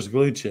colors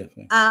glue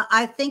chipping?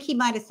 I think he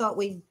might have thought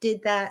we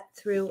did that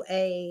through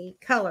a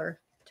color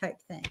type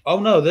thing. Oh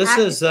no, this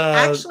is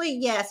actually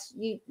yes.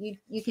 You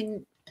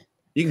can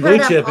glue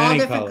chip all any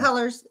different color.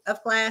 colors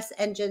of glass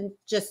and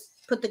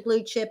just put the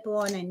glue chip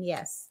on, and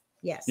yes.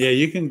 Yeah,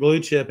 you can glue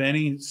chip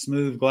any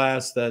smooth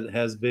glass that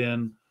has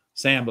been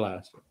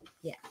sandblasted.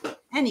 Yeah,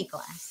 any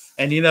glass.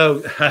 And you know,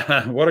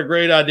 what a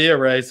great idea,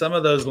 Ray. Some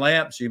of those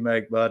lamps you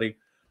make, buddy,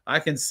 I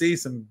can see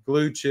some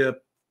glue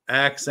chip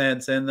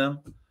accents in them.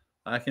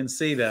 I can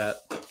see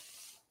that.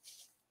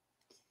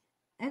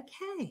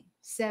 Okay,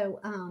 so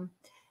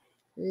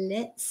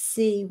let's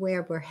see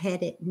where we're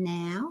headed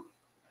now.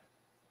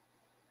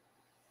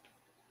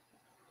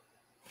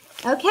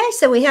 Okay,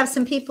 so we have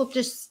some people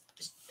just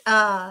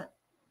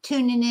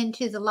tuning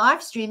into the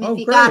live stream. If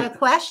you got a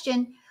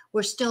question,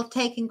 we're still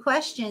taking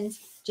questions.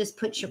 Just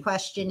put your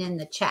question in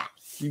the chat.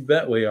 You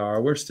bet we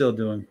are. We're still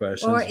doing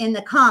questions. Or in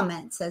the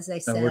comments, as they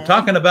say. And we're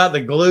talking about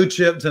the glue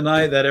chip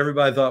tonight that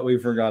everybody thought we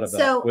forgot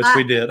about, which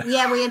we did.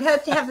 Yeah, we had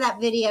hoped to have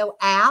that video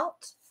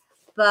out,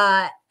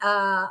 but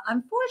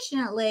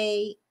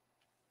unfortunately,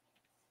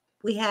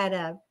 we had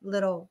a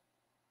little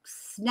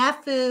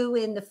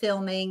snafu in the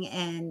filming,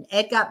 and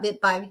Ed got bit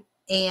by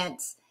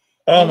ants.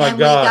 Oh my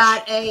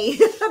gosh. We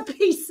got a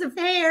piece of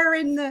hair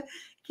in the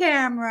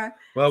camera.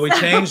 Well, we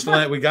changed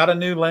lens. We got a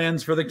new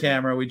lens for the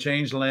camera. We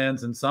changed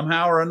lens, and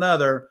somehow or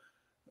another,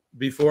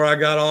 before I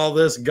got all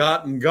this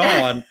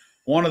gone,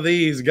 one of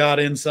these got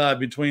inside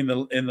between the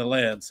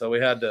lens. So we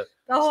had to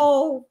the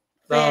whole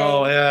thing.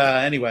 Oh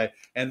yeah. Anyway,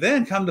 and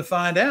then come to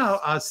find out,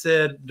 I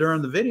said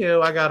during the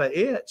video I got an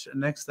itch,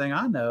 and next thing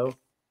I know,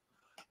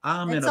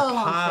 I'm in a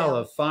pile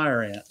of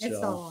fire ants. It's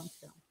all on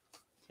film.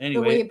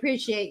 Anyway, but we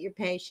appreciate your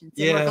patience.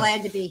 And we're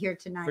glad to be here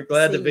tonight. We're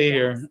glad to be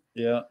here.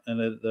 Yeah. And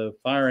the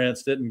fire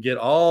ants didn't get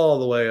all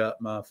the way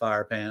up my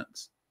fire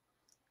pants.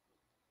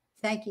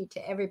 Thank you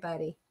to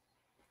everybody.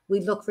 We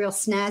look real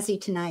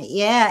snazzy tonight.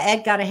 Yeah.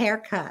 Ed got a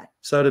haircut.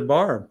 So did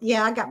Barb.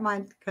 Yeah. I got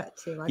mine cut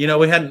too. You know,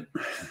 we haven't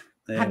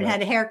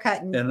had a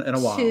haircut in a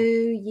while. 2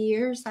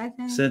 years, I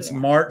think. Since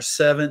March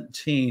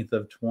 17th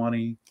of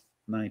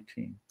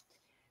 2019.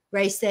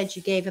 Ray said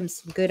you gave him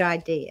some good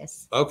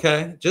ideas.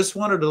 Okay. Just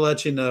wanted to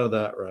let you know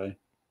that, Ray.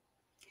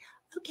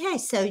 Okay.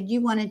 So you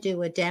want to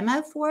do a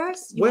demo for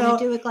us? You want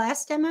to do a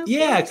glass demo?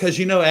 Yeah, because,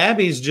 you know,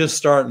 Abby's just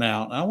starting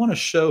out. I want to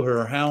show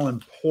her how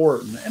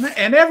important,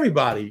 and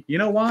everybody, you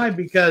know why?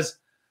 Because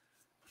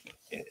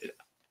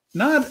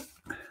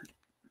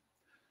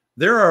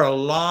there are a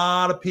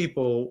lot of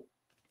people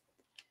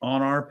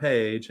on our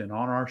page and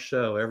on our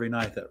show every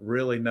night that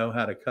really know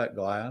how to cut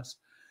glass.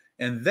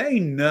 And they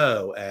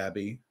know,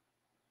 Abby,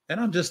 and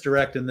I'm just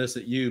directing this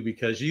at you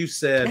because you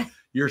said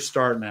you're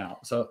starting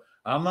out. So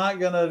I'm not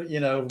going to,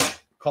 you know,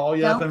 call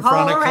you up in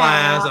front of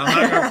class. I'm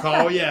not going to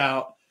call you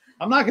out.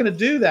 I'm not going to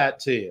do that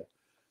to you.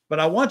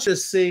 But I want you to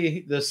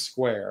see this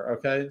square,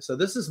 okay? So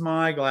this is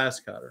my glass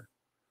cutter,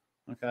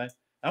 okay?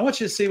 I want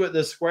you to see what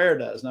this square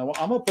does. Now,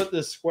 I'm going to put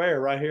this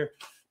square right here.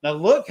 Now,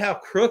 look how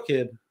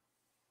crooked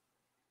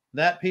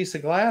that piece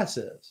of glass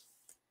is,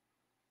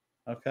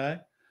 okay?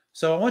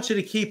 So I want you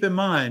to keep in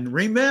mind,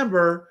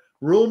 remember,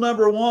 rule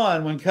number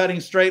 1 when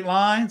cutting straight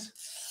lines,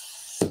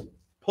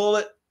 pull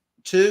it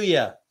to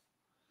you.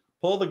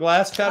 Pull the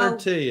glass cutter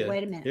to you.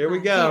 Wait a minute. Here we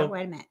go. Here,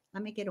 wait a minute.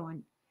 Let me get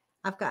on.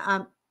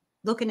 I'm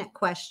looking at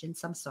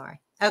questions. I'm sorry.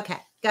 Okay,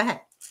 go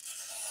ahead.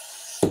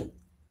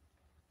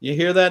 You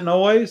hear that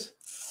noise?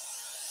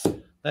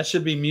 That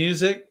should be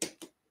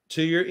music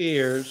to your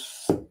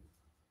ears.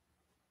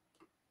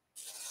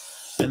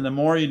 And the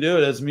more you do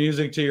it, it's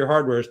music to your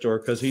hardware store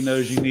because he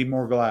knows you need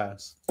more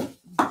glass.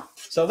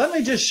 So let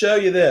me just show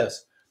you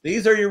this.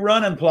 These are your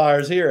running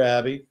pliers here,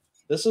 Abby.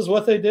 This is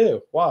what they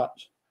do.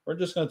 Watch. We're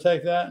just going to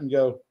take that and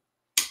go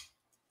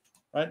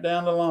right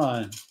down the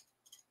line.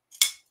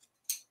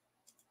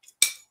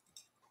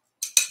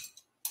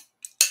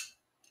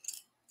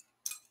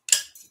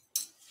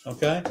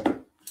 Okay.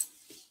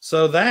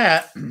 So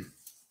that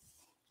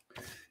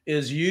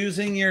is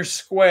using your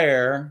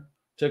square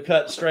to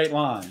cut straight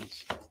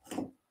lines.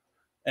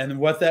 And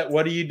what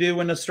do you do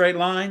in a straight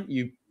line?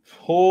 You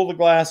pull the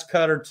glass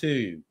cutter to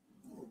you.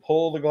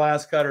 Pull the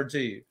glass cutter to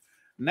you.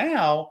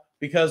 Now,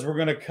 because we're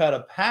going to cut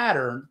a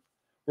pattern,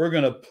 we're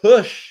going to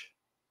push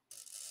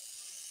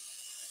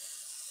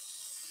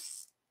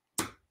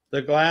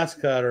the glass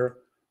cutter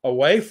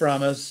away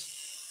from us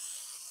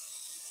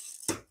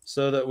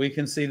so that we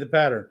can see the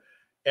pattern.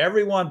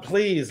 Everyone,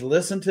 please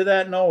listen to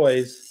that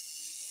noise.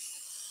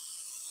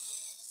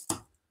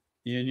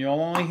 And you'll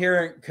only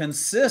hear it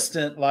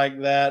consistent like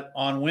that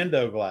on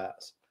window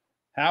glass.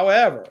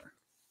 However,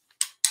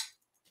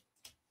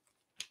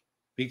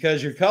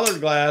 because your colored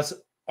glass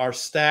are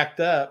stacked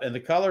up and the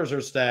colors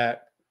are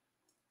stacked,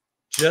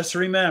 just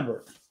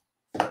remember,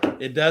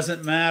 it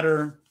doesn't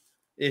matter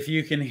if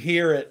you can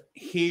hear it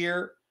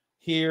here,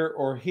 here,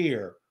 or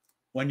here.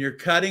 When you're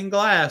cutting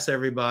glass,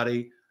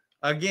 everybody,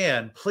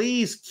 again,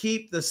 please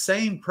keep the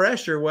same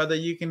pressure whether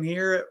you can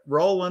hear it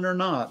rolling or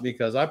not,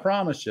 because I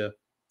promise you,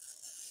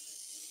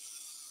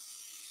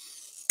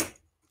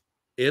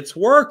 it's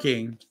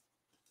working.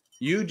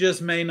 You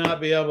just may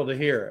not be able to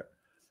hear it.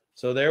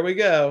 So there we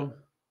go.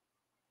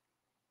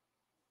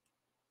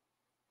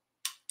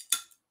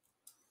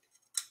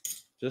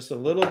 Just a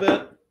little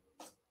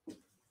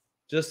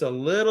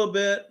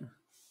bit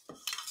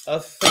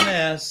of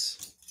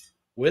finesse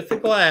with the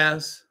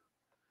glass,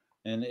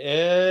 and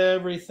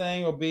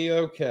everything will be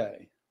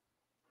okay.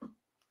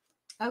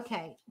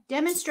 Okay.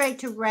 Demonstrate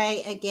to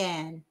Ray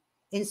again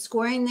in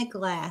scoring the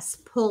glass,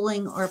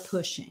 pulling or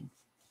pushing.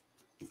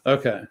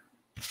 Okay.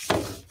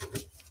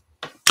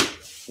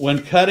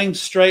 When cutting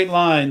straight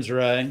lines,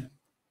 Ray,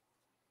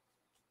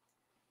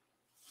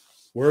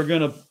 we're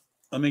going to,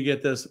 let me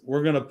get this,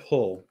 we're going to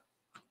pull.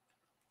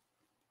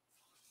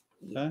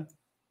 Okay?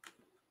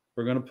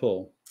 We're going to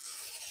pull.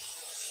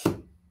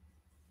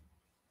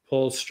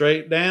 Pull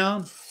straight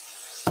down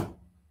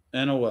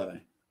and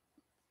away.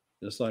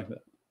 Just like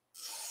that.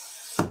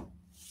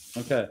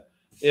 Okay.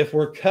 If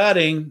we're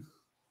cutting,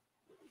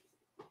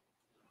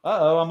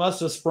 I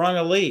must have sprung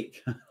a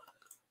leak.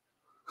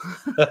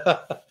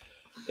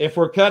 If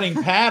we're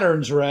cutting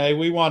patterns, Ray,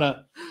 we want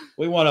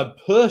to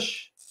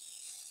push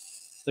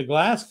the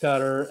glass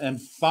cutter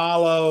and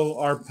follow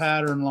our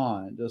pattern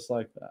line, just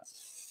like that.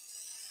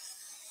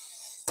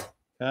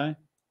 Okay.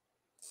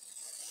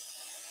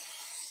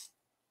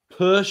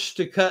 Push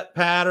to cut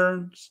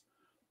patterns,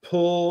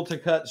 pull to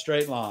cut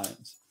straight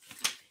lines.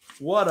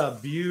 What a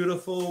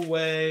beautiful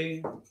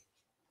way.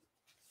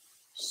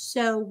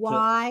 So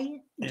why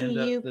do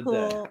you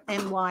pull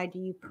and why do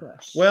you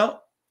push?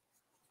 Well,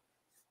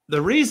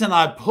 the reason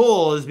I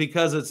pull is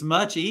because it's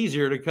much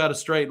easier to cut a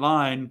straight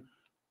line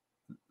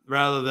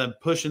rather than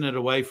pushing it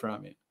away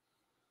from you.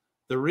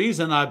 The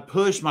reason I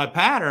push my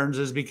patterns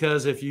is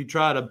because if you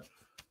try to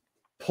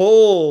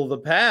pull the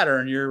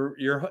pattern,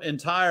 your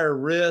entire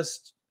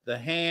wrist, the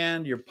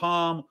hand, your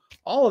palm,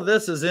 all of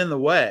this is in the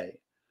way.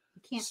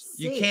 You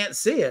can't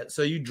see it.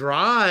 So you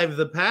drive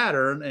the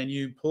pattern and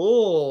you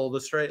pull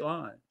the straight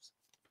lines.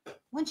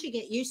 Once you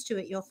get used to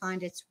it, you'll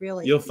find it's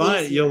really you'll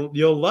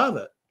love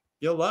it.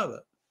 You'll love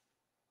it.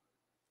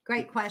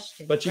 Great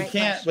question. But you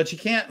can't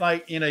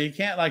you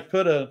can't like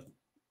put a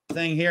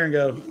thing here and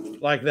go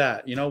like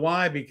that. You know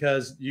why?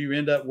 Because you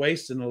end up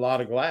wasting a lot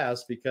of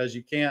glass because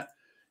you can't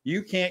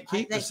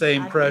keep the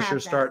same pressure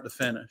start to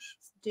finish.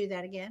 Do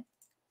that again.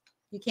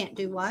 You can't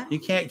do what? You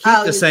can't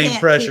keep the same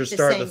pressure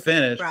start to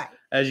finish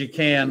as you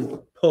can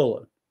pull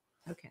it.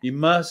 Okay. You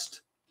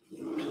must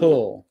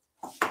pull.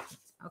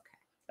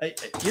 Okay.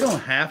 You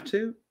don't have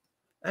to.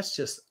 That's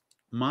just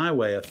my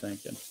way of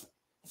thinking.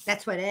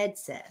 That's what Ed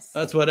says.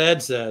 That's what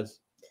Ed says.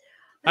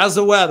 How's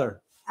the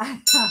weather?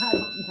 I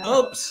don't know.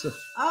 Oops.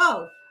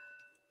 Oh.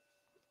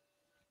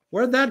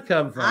 Where'd that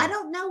come from? I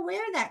don't know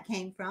where that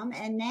came from.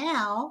 And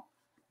now,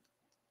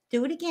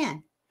 do it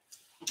again.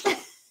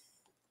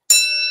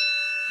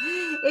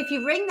 If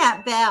you ring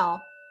that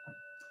bell,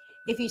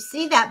 if you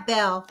see that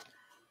bell,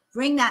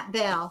 ring that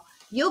bell.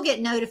 You'll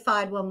get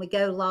notified when we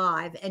go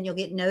live, and you'll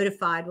get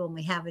notified when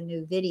we have a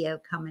new video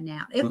coming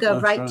out. It'll go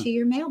right to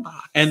your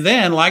mailbox. And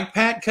then, like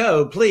Pat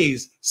Coe,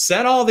 please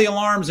set all the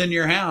alarms in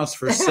your house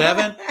for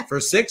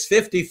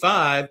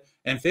 6:55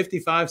 and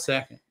 55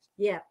 seconds.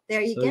 Yeah,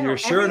 there you go. You're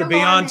sure to be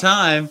on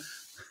time.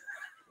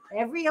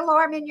 Every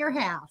alarm in your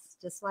house,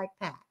 just like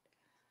Pat.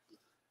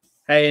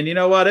 Hey, and you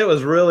know what? It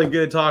was really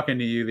good talking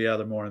to you the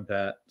other morning,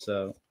 Pat.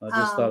 So I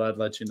just thought I'd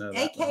let you know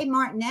that. AK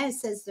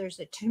Martinez says there's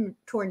a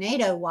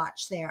tornado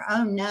watch there.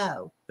 Oh,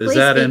 no. Please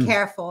be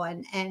careful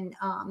and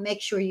make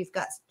sure you've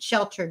got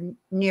shelter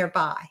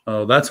nearby.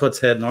 Oh, that's what's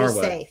heading our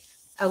way. Safe.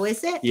 Oh,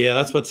 is it? Yeah,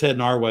 that's what's heading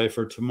our way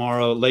for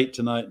tomorrow, late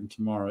tonight and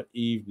tomorrow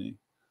evening.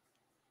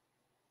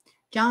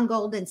 John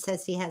Golden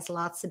says he has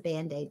lots of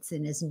Band-Aids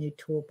in his new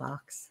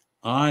toolbox.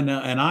 I know,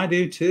 and I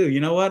do too. You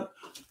know what?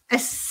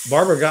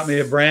 Barbara got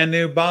me a brand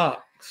new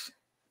box.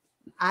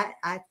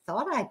 I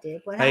thought I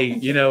did. What hey,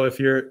 you know, if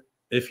you're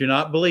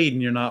not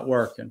bleeding, you're not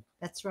working.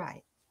 That's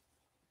right.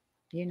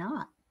 You're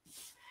not.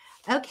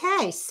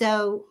 Okay,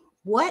 so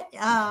what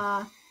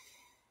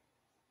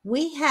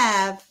we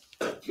have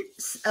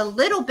a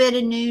little bit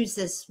of news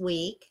this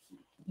week.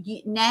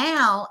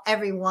 Now,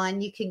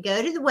 everyone, you can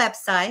go to the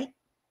website.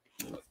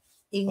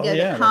 You can go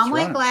to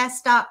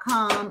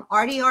conwayglass.com,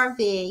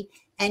 RDRV,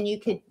 and you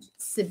could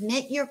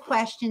submit your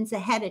questions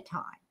ahead of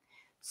time.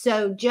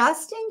 So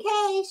just in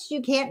case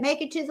you can't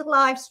make it to the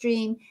live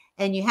stream,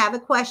 and you have a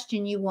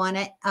question you want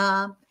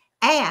to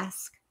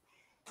ask,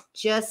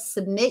 just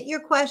submit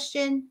your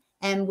question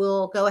and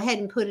we'll go ahead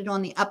and put it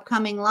on the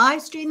upcoming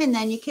live stream, and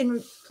then you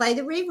can play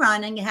the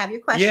rerun and you have your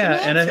question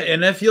answered.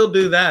 And if you'll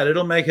do that,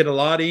 it'll make it a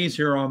lot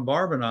easier on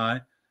Barb and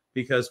I,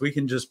 because we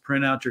can just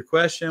print out your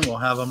question. We'll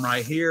have them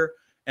right here.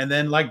 And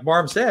then, like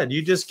Barb said,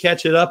 you just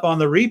catch it up on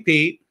the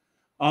repeat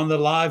on the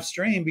live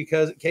stream,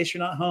 because in case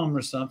you're not home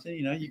or something,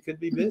 you know, you could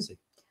be busy.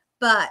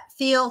 But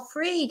feel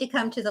free to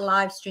come to the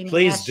live stream and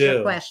Please ask do.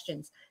 your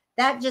questions.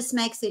 That just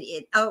makes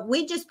it,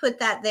 we just put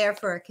that there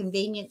for a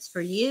convenience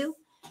for you,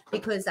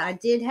 because I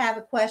did have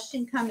a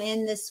question come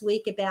in this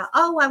week about,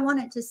 oh, I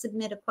wanted to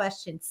submit a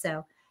question.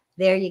 So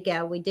there you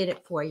go. We did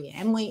it for you.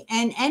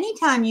 And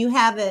anytime you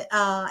have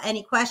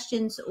any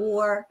questions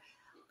or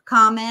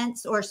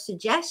comments or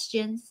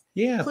suggestions,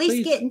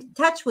 please get in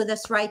touch with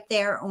us right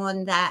there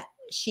on that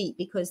sheet,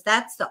 because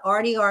that's the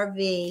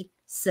RDRV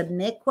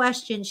submit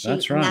question sheet.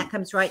 That's right. And that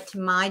comes right to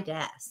my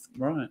desk.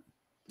 Right.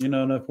 You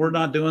know, and if we're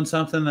not doing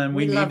something, then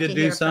we need to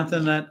do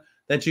something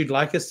that you'd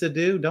like us to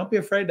do. Don't be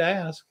afraid to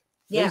ask.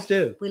 Please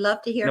do. We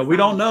love to hear. No, we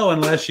don't know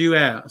unless you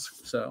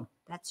ask. So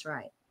that's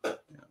right.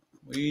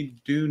 We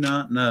do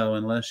not know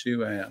unless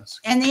you ask.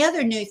 And the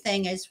other new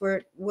thing is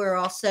we're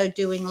also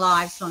doing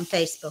lives on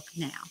Facebook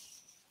now.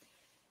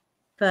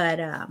 But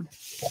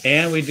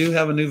and we do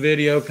have a new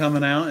video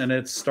coming out, and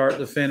it's start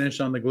to finish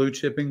on the glue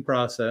chipping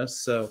process.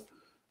 So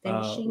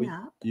finishing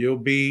up.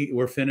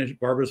 We're finished.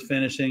 Barbara's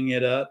finishing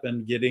it up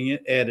and getting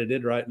it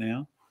edited right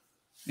now.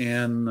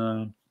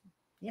 And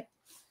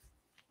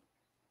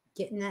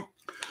getting that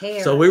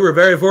hair. So we were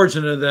very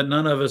fortunate that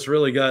none of us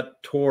really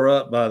got tore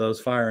up by those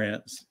fire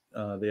ants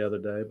the other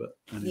day. But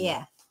anyway.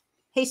 Yeah,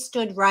 he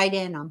stood right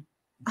in them.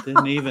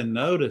 Didn't even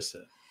notice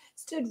it.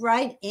 Stood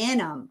right in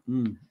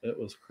them. It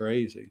was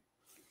crazy.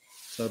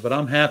 So, but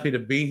I'm happy to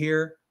be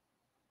here.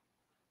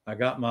 I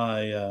got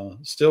my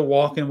still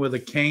walking with a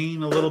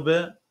cane a little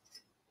bit,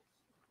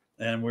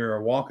 and we're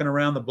walking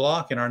around the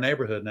block in our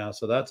neighborhood now.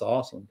 So that's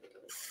awesome.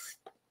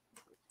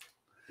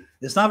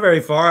 It's not very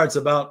far. It's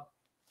about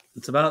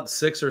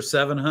 600 or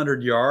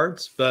 700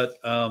 yards, but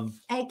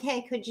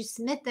AK, could you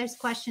submit those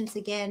questions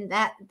again?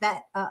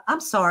 I'm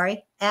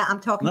sorry,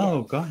 I'm talking.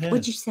 No, go ahead.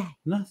 What'd you say?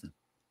 Nothing.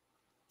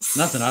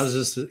 I was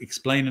just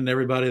explaining to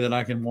everybody that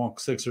I can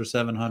walk 600 or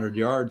 700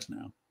 yards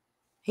now.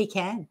 He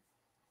can.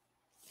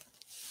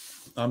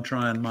 I'm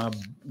trying my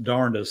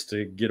darndest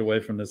to get away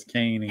from this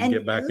cane and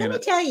get back in it.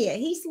 Let me tell you,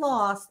 he's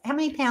lost. How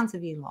many pounds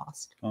have you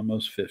lost?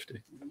 Almost 50.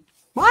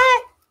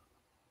 What?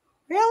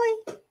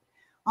 Really?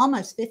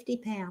 Almost 50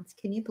 pounds.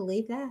 Can you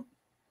believe that?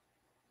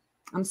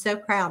 I'm so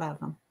proud of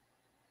him.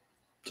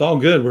 It's all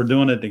good. We're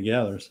doing it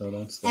together. So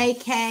that's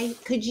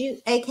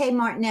AK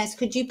Martinez,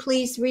 could you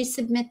please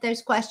resubmit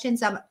those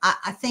questions?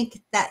 I think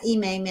that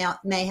email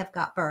may have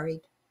got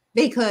buried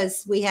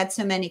because we had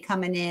so many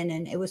coming in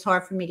and it was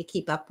hard for me to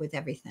keep up with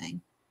everything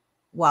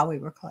while we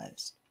were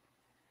closed.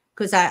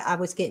 Because I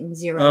was getting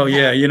zero. Oh,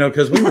 yeah. You know,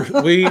 because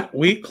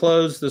we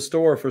closed the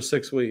store for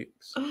 6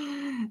 weeks.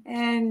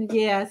 And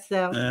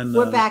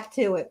we're back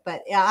to it.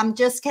 But I'm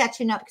just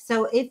catching up.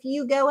 So if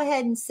you go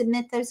ahead and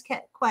submit those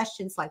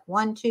questions, like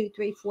 1, 2,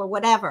 3, 4,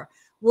 whatever,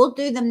 we'll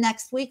do them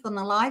next week on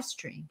the live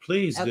stream.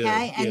 Please do.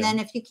 Okay. And then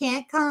if you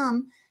can't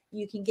come,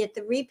 you can get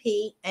the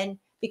repeat, and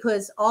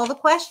because all the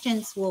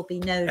questions will be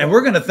noted. And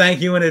we're going to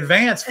thank you in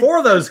advance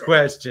for those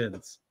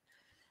questions.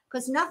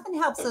 Because nothing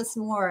helps us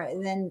more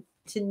than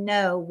to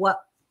know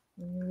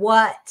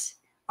what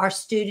our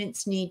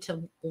students need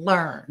to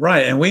learn.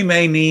 Right. And we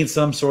may need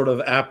some sort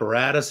of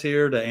apparatus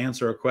here to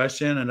answer a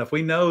question. And if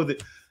we know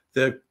that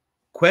the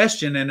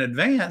question in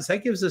advance,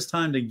 that gives us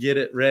time to get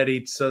it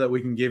ready so that we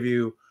can give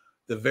you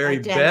the very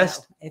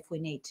best, if we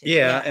need to.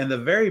 Yeah. And the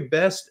very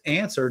best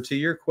answer to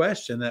your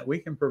question that we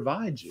can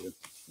provide you.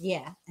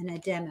 Yeah. And a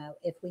demo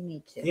if we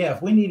need to. Yeah.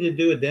 If we need to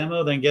do a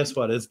demo, then guess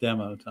what? It's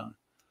demo time.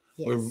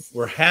 Yes.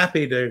 We're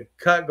happy to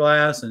cut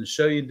glass and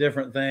show you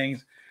different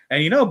things.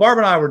 And, you know, Barb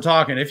and I were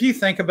talking, if you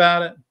think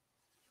about it,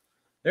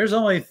 there's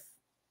only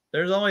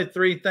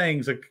 3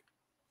 things,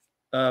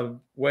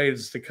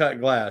 ways to cut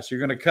glass. You're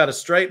going to cut a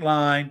straight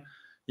line.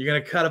 You're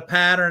going to cut a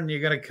pattern.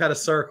 You're going to cut a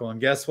circle. And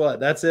guess what?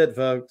 That's it,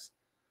 folks.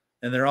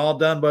 And they're all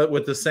done but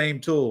with the same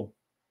tool.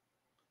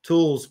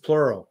 Tools,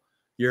 plural.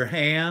 Your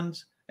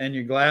hands and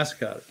your glass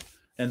cutter.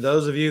 And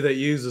those of you that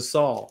use a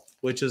saw,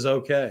 which is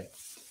okay.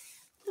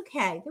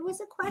 Okay, there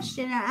was a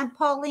question. And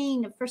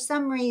Pauline, for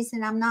some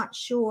reason, I'm not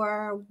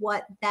sure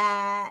what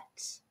that.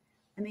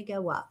 Let me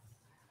go up.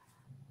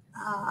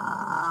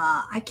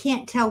 I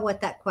can't tell what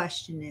that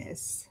question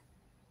is.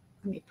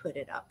 Let me put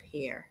it up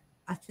here.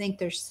 I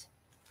think I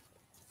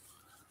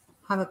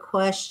have a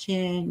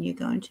question. You're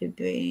going to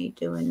be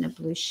doing the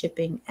blue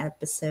shipping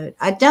episode.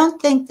 I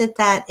don't think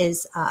that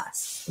is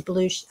us. The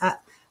blue.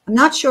 I'm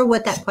not sure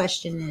what that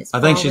question is. I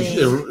think she's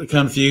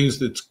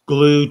confused. It's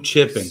glue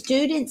chipping.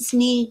 Students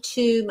need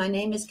to. My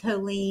name is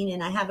Colleen,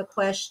 and I have a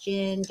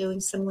question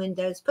doing some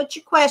windows. Put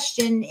your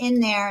question in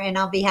there, and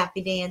I'll be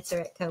happy to answer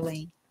it,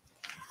 Colleen.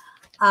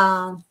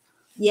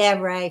 Yeah,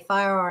 Ray,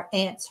 fire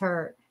ants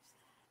hurt.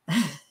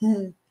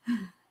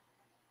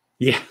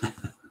 Yeah.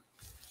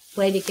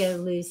 Way to go,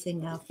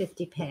 losing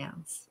 50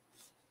 pounds.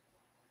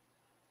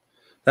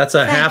 That's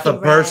a Thank half you,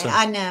 a person. Ray.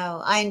 I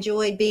know. I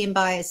enjoyed being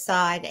by his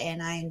side,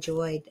 and I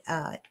enjoyed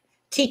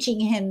teaching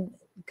him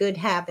good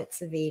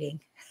habits of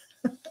eating.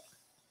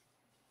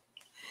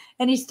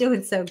 And he's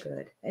doing so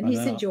good, and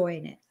he's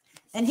enjoying it.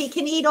 And he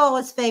can eat all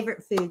his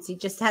favorite foods. He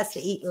just has to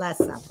eat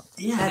less of them.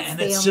 Yeah, That's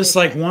and it's just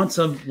like once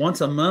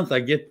a month I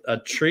get a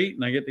treat,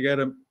 and I get to go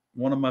to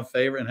one of my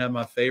favorite and have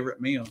my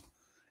favorite meal.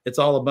 It's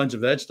all a bunch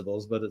of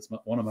vegetables, but it's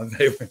one of my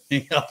favorite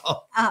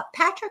meals.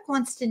 Patrick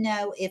wants to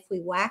know if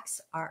we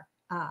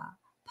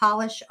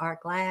polish our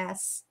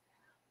glass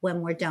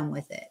when we're done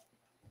with it.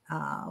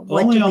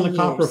 Only on the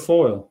copper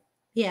foil.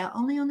 Yeah,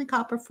 only on the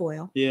copper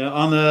foil. Yeah,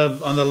 on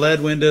the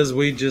lead windows,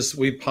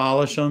 we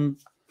polish them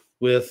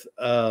with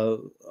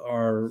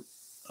our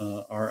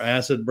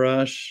acid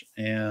brush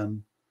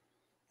and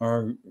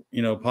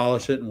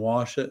polish it and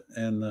wash it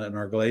and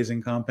our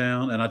glazing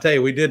compound. And I tell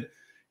you, we did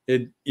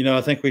it.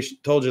 I think we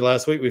told you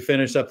last week we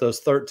finished up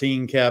those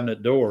 13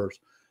 cabinet doors.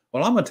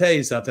 Well, I'm gonna tell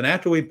you something.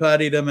 After we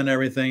puttied them and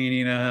everything, and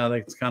you know how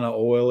it's kind of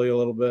oily a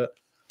little bit,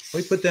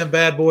 we put them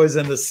bad boys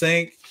in the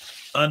sink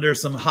under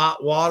some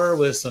hot water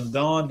with some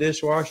Dawn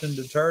dishwashing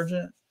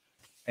detergent,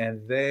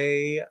 and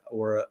they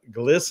were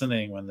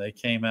glistening when they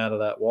came out of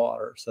that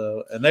water.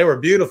 So, and they were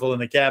beautiful in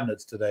the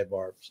cabinets today,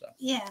 Barb. So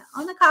yeah,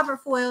 on the copper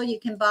foil, you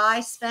can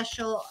buy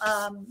special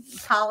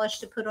polish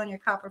to put on your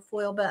copper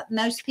foil, but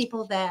most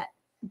people that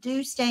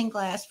do stained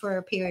glass for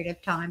a period of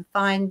time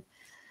find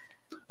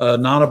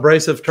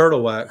non-abrasive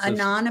turtle wax. A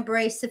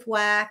non-abrasive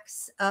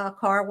wax,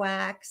 car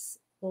wax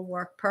will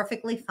work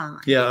perfectly fine.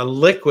 Yeah, a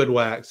liquid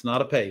wax,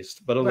 not a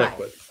paste, but a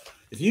liquid.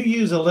 If you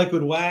use a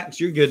liquid wax,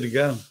 you're good to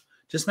go.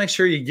 Just make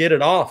sure you get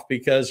it off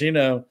because,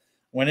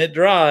 when it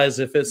dries,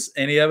 if it's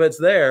any of it's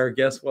there,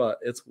 guess what?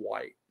 It's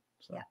white.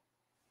 So.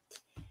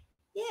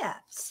 Yeah.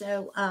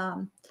 So,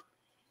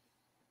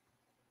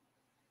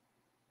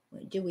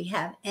 do we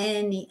have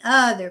any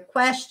other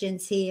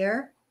questions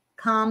here?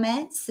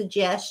 Comments,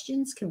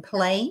 suggestions,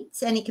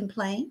 complaints? Any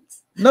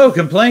complaints? No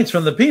complaints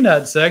from the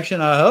peanut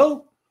section, I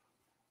hope.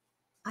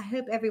 I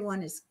hope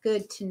everyone is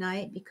good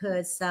tonight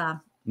because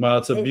well,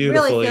 it's a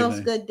beautiful really feels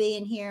evening. Good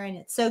being here, and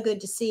it's so good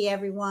to see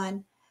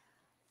everyone.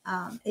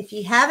 If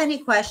you have any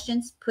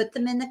questions, put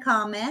them in the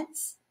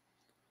comments.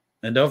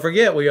 And don't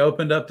forget, we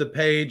opened up the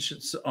page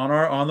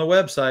on the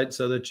website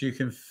so that you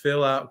can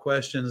fill out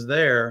questions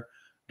there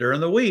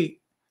during the week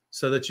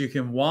so that you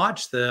can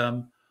watch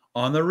them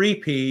on the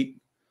repeat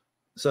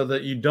so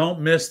that you don't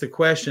miss the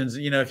questions.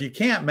 If you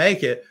can't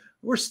make it,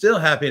 we're still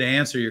happy to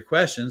answer your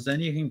questions.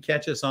 Then you can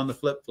catch us on the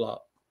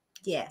flip-flop.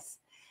 Yes.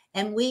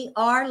 And we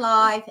are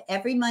live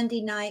every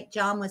Monday night.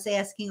 John was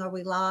asking, are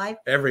we live?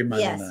 Every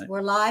Monday night. Yes,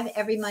 we're live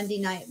every Monday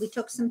night. We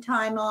took some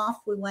time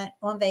off. We went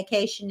on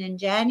vacation in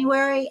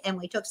January, and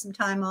we took some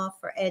time off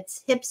for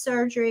Ed's hip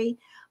surgery.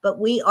 But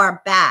we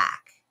are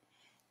back.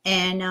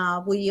 And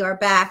we are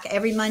back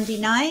every Monday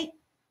night.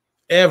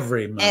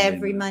 Every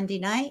Monday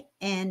night.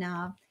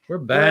 And we're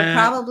back. We're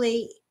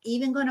probably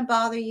even going to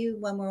bother you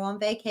when we're on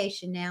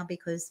vacation now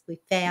because we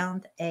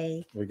found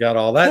we got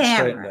all that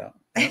straightened out.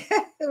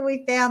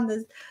 We found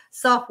the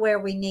software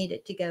we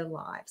needed to go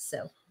live.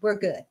 So we're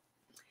good.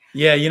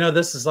 Yeah.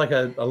 This is like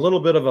a little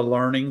bit of a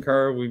learning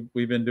curve.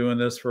 We've been doing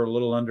this for a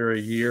little under a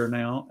year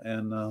now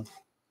and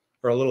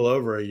or a little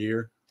over a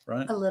year,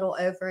 right? A little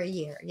over a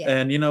year. Yeah.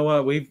 And you know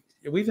what? We've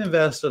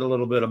invested a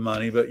little bit of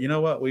money, but you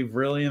know what we've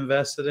really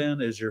invested in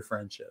is your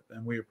friendship.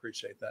 And we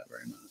appreciate that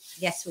very much.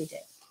 Yes, we do.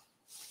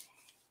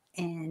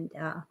 And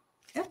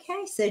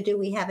okay, so do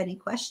we have any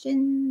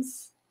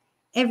questions,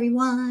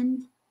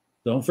 everyone?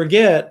 Don't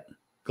forget,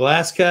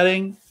 glass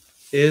cutting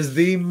is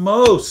the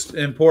most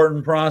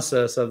important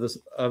process of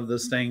the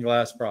stained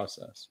glass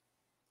process.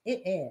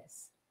 It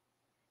is.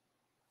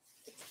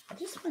 I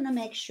just want to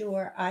make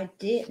sure I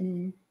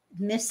didn't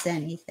miss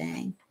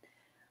anything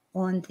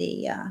on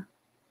the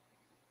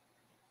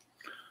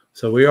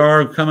So we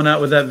are coming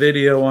out with that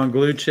video on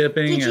glue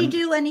chipping. Did you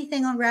do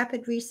anything on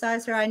rapid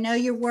resizer? I know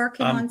you're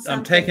working on something.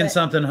 I'm taking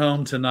something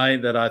home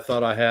tonight that I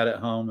thought I had at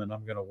home, and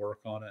I'm going to work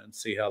on it and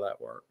see how that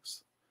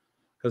works.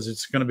 Because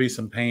it's going to be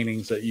some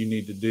paintings that you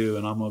need to do,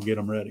 and I'm going to get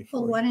them ready for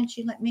you. Well, why don't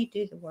you let me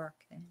do the work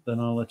then? Then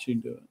I'll let you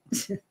do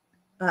it.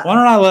 Why don't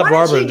I let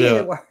Barbara do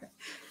it? Work?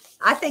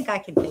 I think I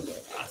can figure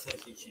it out. I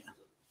think you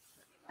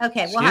can.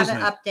 Okay, we'll have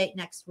an update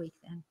next week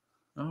then.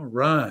 All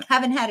right.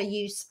 Haven't had a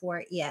use for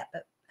it yet,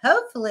 but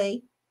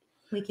hopefully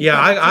we can.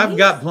 Yeah, I've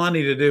got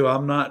plenty to do.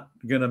 I'm not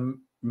going to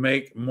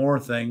make more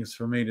things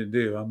for me to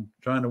do. I'm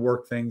trying to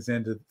work things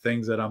into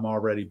things that I'm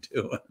already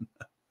doing.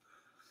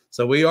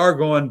 So we are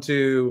going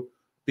to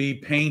be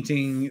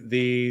painting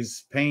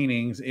these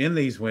paintings in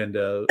these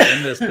windows,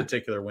 in this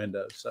particular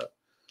window. So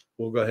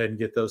we'll go ahead and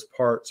get those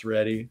parts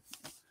ready.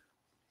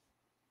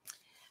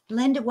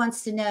 Linda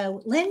wants to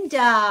know,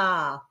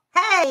 Linda,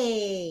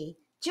 hey,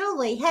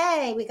 Julie,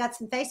 hey, we got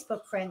some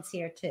Facebook friends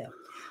here too.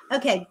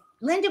 Okay,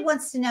 Linda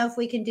wants to know if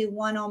we can do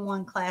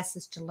one-on-one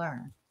classes to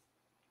learn.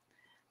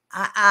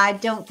 I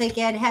don't think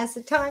Ed has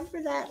the time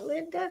for that,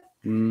 Linda.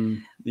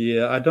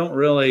 Yeah, I don't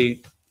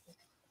really.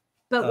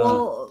 But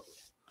we'll.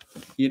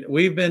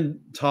 We've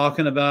been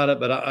talking about it,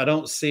 but I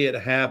don't see it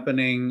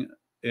happening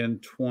in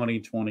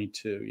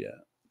 2022 yet.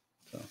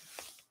 So.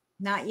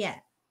 Not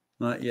yet.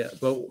 Not yet,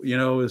 but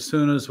as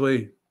soon as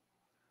we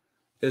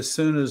miss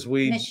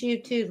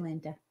you too,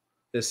 Linda.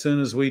 As soon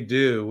as we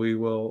do, we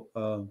will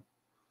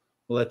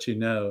let you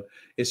know.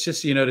 It's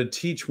just to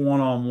teach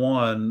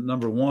one-on-one.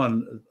 Number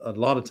one, a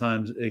lot of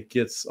times it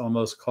gets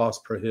almost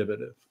cost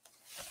prohibitive.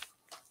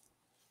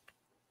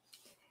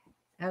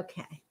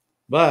 Okay.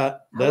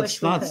 But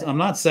that's not. I'm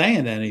not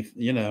saying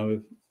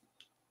anything.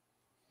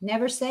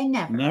 Never say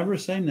never. Never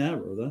say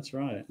never. That's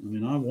right. I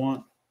mean, I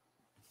want.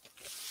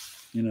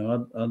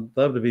 I'd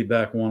love to be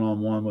back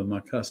one-on-one with my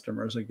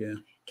customers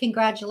again.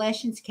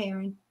 Congratulations,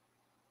 Karen.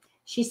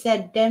 She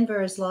said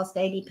Denver has lost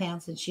 80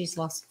 pounds and she's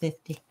lost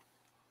 50.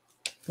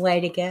 Way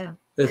to go.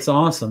 It's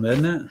awesome,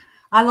 isn't it?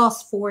 I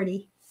lost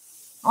 40.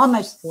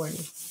 Almost 40.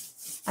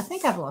 I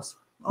think I've lost.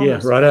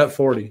 Yeah, right at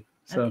 40.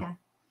 So. Okay.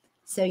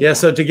 So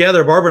so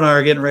together, Barbara and I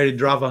are getting ready to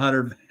drop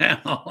 100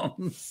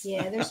 pounds.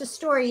 Yeah, there's a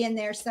story in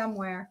there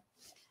somewhere.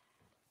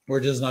 We're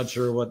just not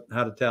sure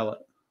how to tell it.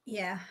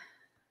 Yeah.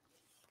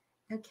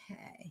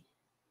 Okay.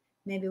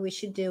 Maybe we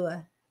should do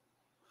a.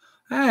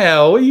 Hey,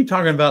 what are you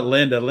talking about,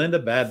 Linda? Linda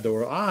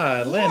Baddor.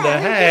 Linda.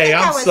 Hey,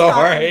 I'm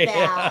sorry.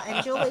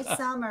 And Julie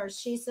Summers,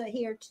 she's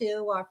here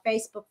too. Our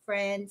Facebook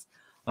friends.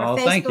 Our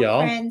Facebook thank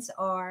y'all. Friends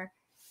are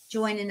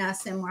joining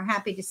us, and we're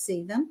happy to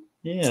see them.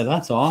 Yeah,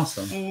 that's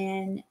awesome.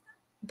 And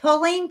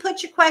Pauline,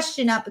 put your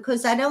question up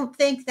because I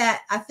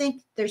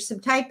think there's some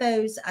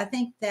typos. I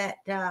think that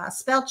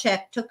spell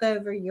check took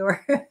over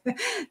your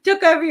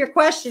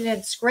question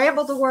and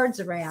scrambled the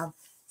words around.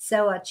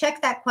 So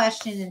check that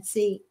question and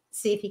see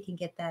if you can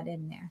get that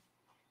in there.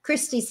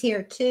 Christy's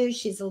here too.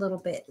 She's a little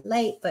bit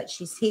late, but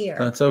she's here.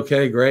 That's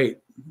okay. Great.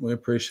 We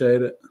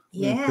appreciate it.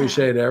 Yeah. We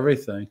appreciate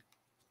everything.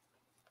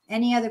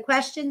 Any other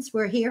questions?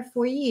 We're here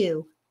for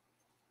you.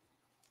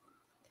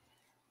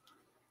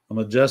 I'm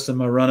adjusting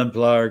my running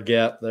plier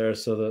gap there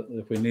so that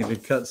if we need to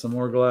cut some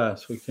more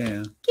glass, we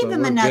can. Give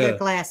him another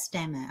glass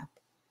demo.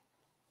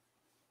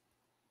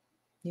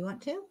 You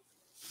want to?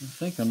 I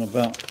think I'm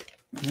about,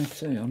 let's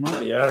see, I might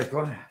be out of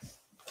glass.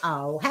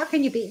 Oh, how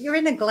can you be? You're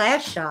in a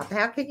glass shop.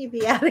 How can you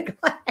be out of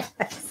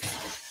glass?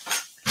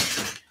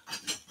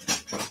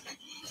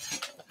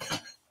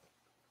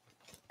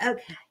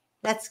 Okay,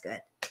 that's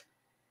good.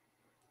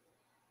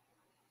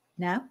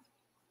 No?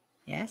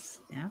 Yes?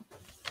 No?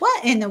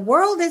 What in the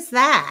world is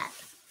that?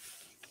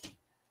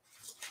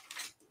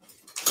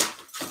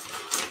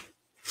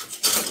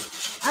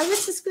 Oh,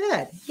 this is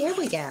good. Here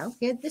we go.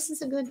 Here, this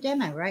is a good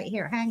demo right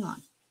here. Hang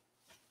on.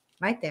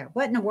 Right there.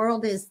 What in the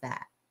world is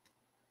that?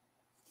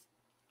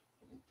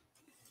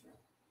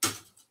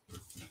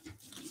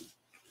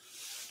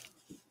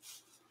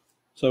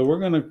 So we're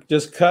going to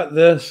just cut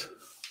this.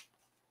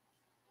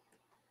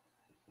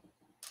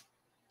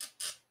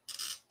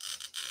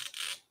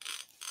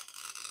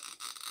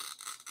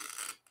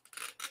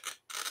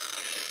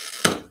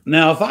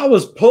 Now, if I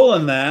was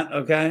pulling that,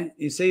 okay,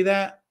 you see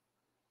that?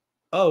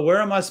 Oh, where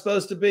am I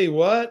supposed to be?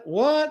 What?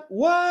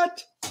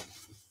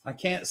 I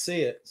can't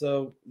see it.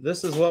 So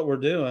this is what we're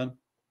doing.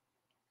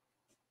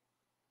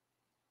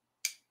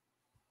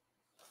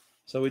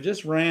 So we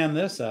just ran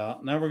this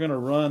out. Now we're going to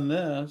run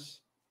this.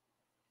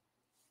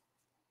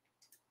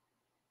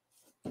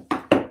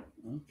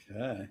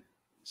 Okay.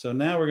 So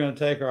now we're going to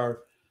take our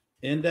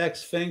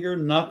index finger,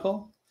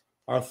 knuckle,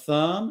 our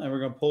thumb, and we're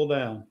going to pull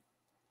down.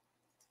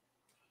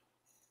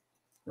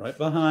 Right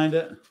behind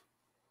it.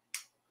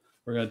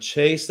 We're going to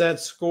chase that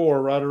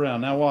score right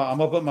around. Now, I'm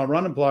going to put my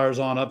running pliers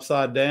on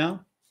upside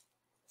down.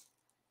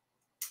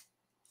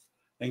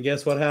 And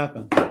guess what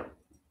happened?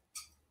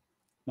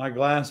 My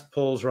glass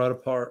pulls right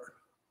apart.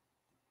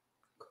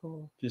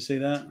 Cool. Do you see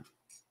that?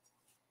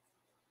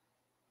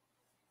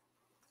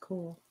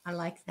 Cool. I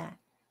like that.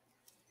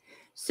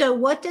 So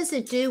what does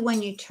it do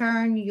when you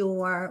turn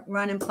your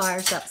running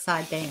pliers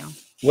upside down?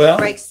 Well,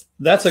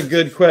 that's a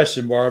good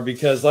question, Barb,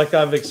 because like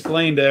I've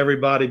explained to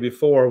everybody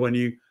before, when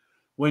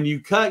you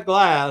cut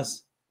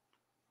glass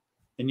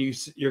and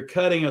you're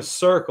cutting a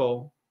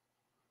circle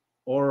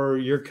or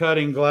you're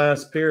cutting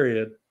glass,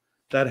 period,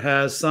 that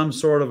has some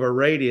sort of a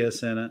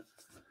radius in it,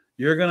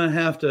 you're going to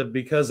have to,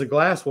 because the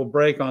glass will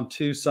break on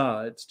two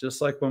sides,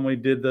 just like when we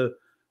did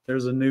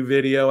there's a new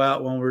video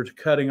out when we're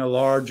cutting a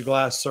large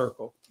glass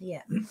circle.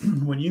 Yeah.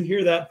 When you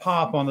hear that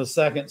pop on the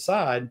second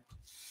side,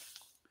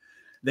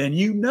 then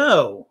you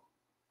know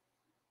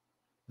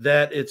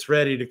that it's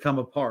ready to come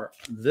apart.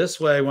 This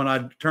way, when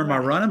I turn my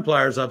running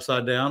pliers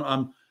upside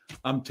down,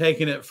 I'm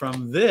taking it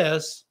from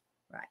this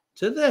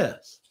to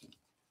this,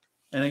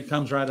 and it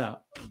comes right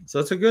out. So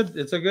it's a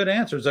good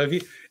answer. So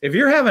if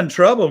you're having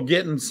trouble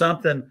getting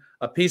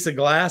a piece of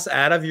glass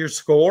out of your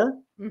score,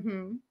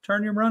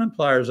 turn your running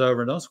pliers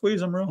over. Don't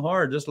squeeze them real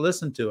hard. Just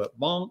listen to it.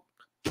 Bonk.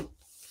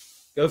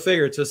 Go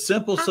figure. It's a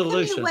simple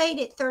solution. How can you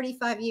waited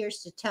 35 years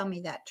to tell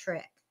me that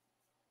trick?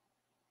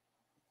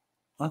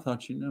 I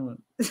thought you knew it.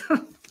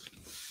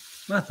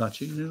 I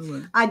thought you knew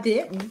it. I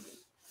didn't.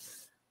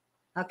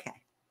 Okay.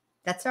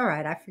 That's all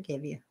right. I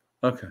forgive you.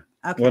 Okay.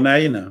 Okay. Well, now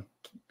you know.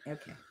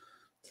 Okay.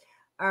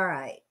 All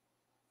right.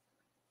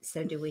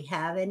 So do we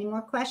have any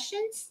more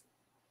questions?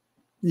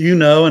 You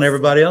know, and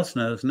everybody else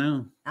knows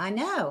now. I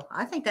know.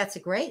 I think that's a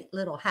great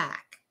little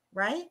hack,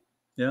 right?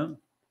 Yeah.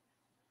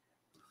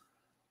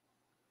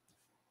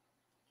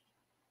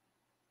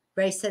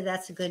 Ray said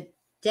that's a good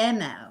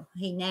demo.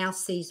 He now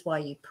sees why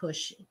you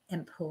push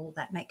and pull.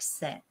 That makes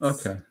sense.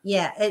 Okay.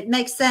 Yeah, it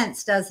makes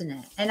sense, doesn't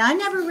it? And I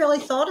never really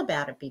thought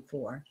about it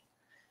before.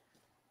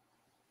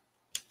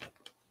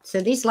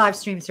 So these live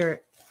streams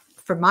are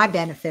for my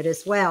benefit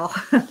as well.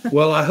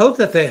 Well, I hope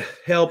that they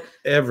help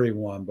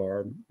everyone,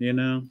 Barb, you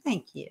know,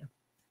 Thank you.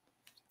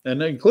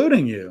 and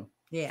including you.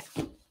 Yeah.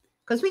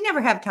 Because we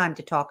never have time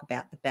to talk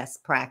about the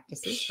best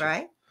practices,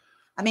 right?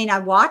 I mean, I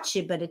watch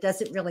you, but it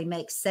doesn't really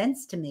make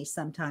sense to me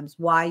sometimes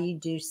why you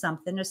do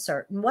something a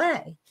certain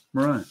way.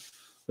 Right.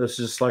 That's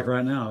just like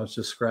right now. I was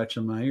just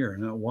scratching my ear.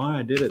 Now, why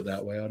I did it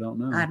that way, I don't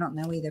know. I don't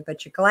know either,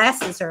 but your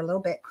glasses are a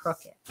little bit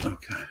crooked.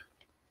 Okay.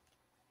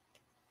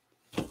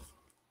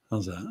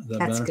 How's that? Is that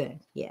That's better? good.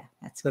 Yeah,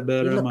 that's Is that good.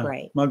 better? You look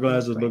great. My You look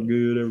glasses look great.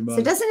 good,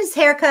 everybody. So doesn't his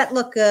haircut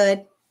look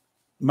good?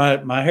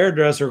 My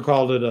hairdresser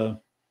called it a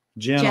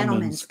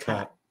gentleman's cut.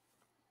 cut.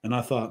 And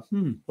I thought,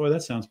 boy,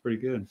 that sounds pretty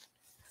good.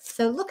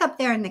 So look up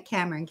there in the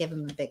camera and give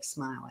him a big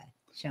smile.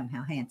 Show him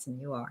how handsome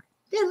you are.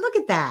 Yeah, look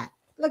at that.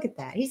 Look at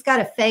that. He's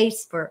got a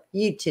face for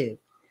YouTube.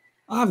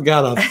 I've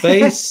got a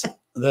face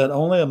that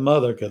only a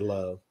mother could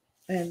love.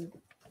 And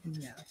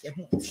no, your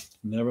hands.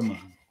 Never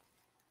mind.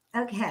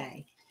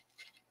 Okay.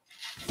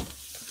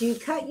 Do you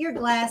cut your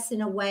glass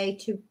in a way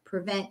to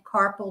prevent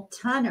carpal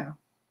tunnel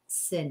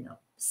syndrome?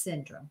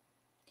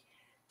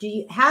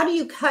 How do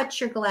you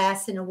cut your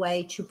glass in a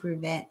way to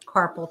prevent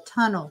carpal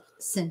tunnel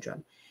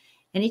syndrome?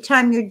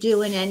 Anytime you're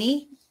doing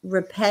any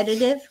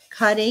repetitive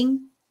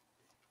cutting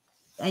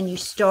and you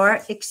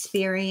start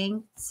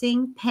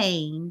experiencing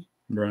pain,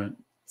 Right.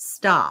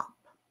 stop.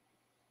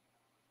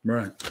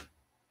 Right.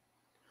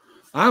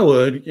 I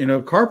would,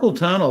 carpal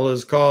tunnel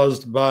is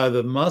caused by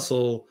the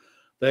muscle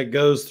that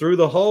goes through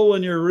the hole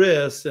in your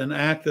wrist and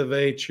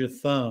activates your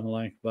thumb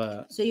like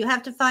that. So you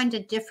have to find a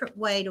different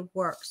way to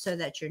work so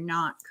that you're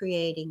not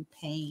creating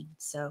pain.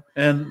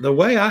 And the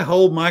way I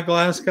hold my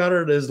glass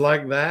cutter is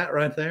like that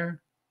right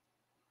there.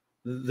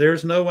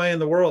 There's no way in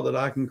the world that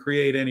I can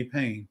create any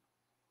pain.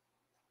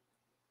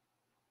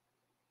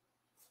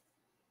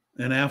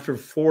 And after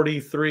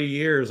 43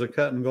 years of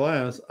cutting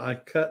glass, I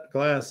cut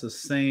glass the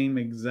same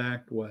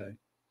exact way.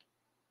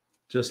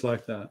 Just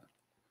like that.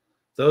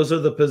 Those are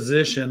the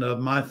position of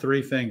my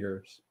 3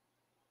 fingers.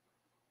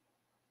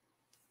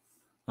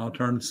 I'll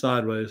turn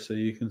sideways so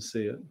you can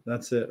see it.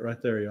 That's it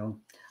right there, y'all.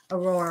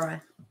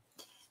 Aurora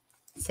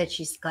said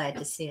she's glad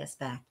to see us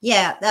back.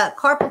 Yeah, the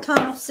carpal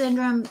tunnel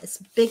syndrome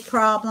is a big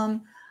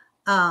problem.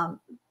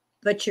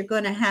 But you're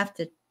going to have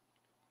to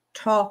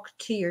talk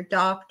to your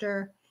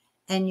doctor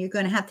and you're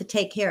going to have to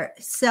take care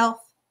of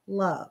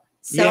self-love,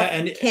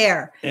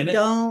 self-care.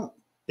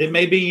 It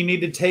may be you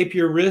need to tape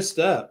your wrist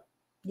up.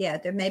 Yeah,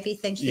 there may be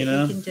things that you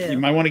can do. You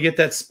might want to get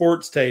that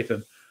sports tape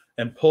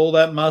and pull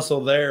that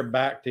muscle there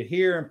back to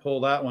here and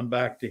pull that one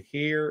back to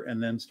here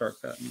and then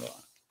start cutting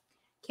glass.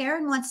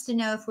 Karen wants to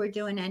know if we're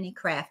doing any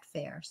craft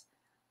fairs.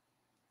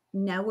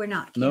 No, we're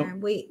not,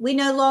 Karen. Nope. We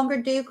no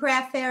longer do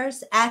craft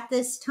fairs at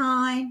this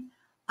time.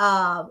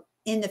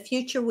 In the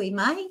future, we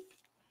might.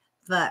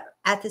 But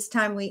at this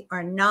time, we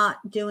are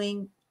not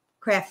doing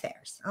craft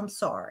fairs. I'm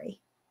sorry.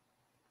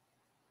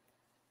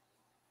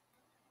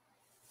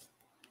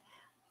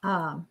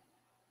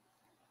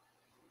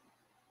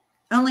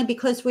 Only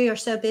because we are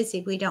so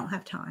busy, we don't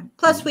have time.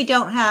 Plus, we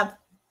don't have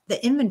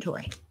the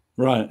inventory.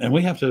 Right. And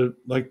we have to,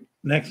 like,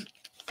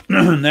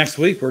 next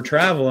week, we're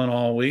traveling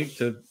all week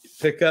to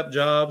pick up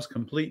jobs,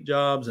 complete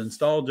jobs,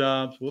 install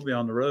jobs. We'll be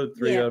on the road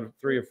 3 or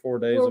 4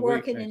 days a week. We're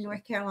working in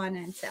North Carolina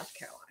and South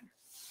Carolina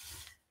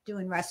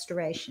doing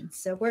restorations.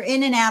 So we're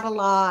in and out a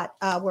lot.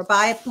 We're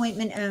by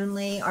appointment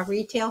only. Our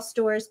retail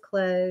store is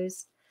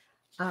closed.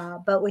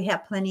 But we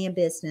have plenty of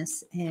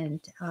business and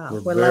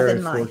we're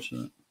loving life.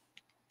 Fortunate.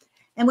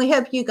 And we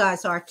hope you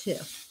guys are too.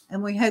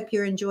 And we hope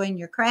you're enjoying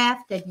your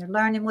craft and you're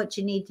learning what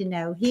you need to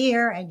know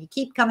here. And you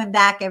keep coming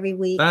back every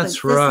week.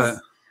 That's right. This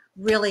is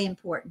really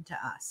important to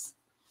us.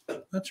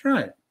 That's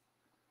right.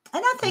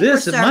 And I think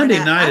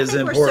Monday night is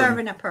important. We're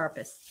serving a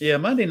purpose. Yeah,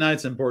 Monday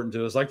night's important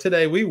to us. Like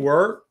today, we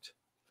worked.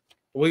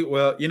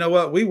 Well, you know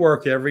what? We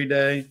work every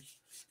day.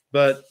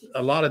 But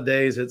a lot of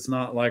days, it's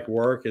not like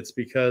work. It's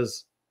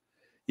because,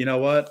 you know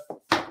what?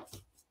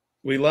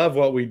 We love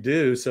what we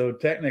do. So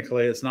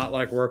technically, it's not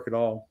like work at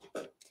all.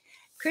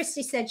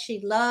 Christy said she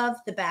loved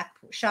the back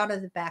shot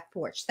of the back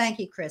porch. Thank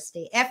you,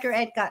 Christy. After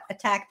Ed got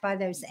attacked by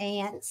those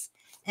ants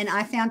and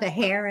I found a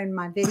hair in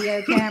my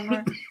video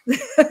camera,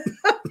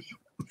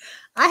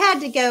 I had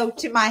to go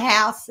to my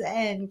house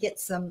and get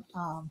some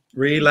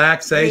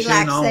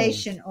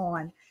relaxation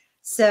on.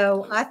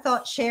 So I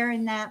thought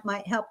sharing that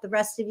might help the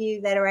rest of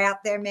you that are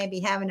out there maybe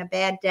having a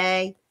bad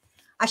day.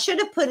 I should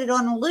have put it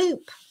on a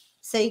loop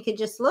so you could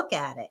just look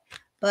at it.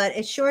 But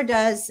it sure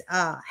does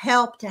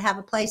help to have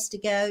a place to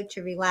go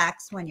to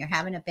relax when you're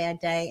having a bad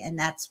day. And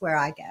that's where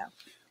I go.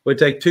 We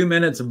take 2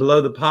 minutes and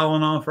blow the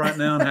pollen off right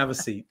now and have a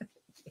seat.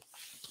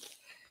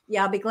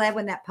 Yeah, I'll be glad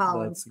when that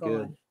pollen's That's gone.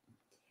 good.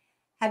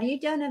 Have you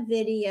done a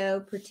video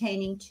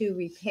pertaining to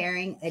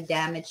repairing a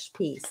damaged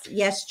piece?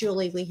 Yes,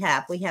 Julie, we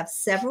have. We have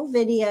several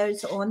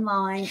videos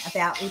online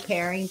about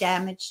repairing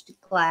damaged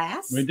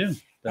glass. We do.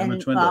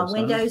 Damaged and, windows.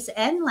 windows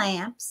and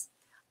lamps.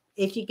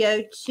 If you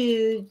go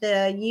to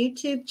the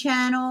YouTube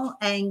channel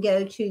and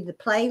go to the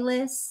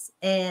playlists,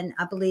 and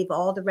I believe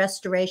all the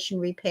restoration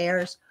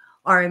repairs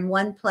are in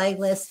one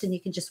playlist, and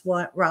you can just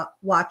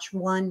watch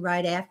one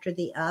right after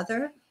the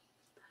other.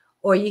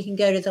 Or you can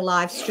go to the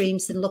live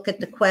streams and look at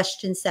the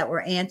questions that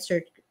were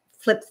answered,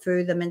 flip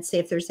through them and see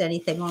if there's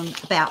anything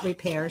about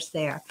repairs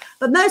there.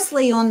 But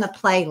mostly on the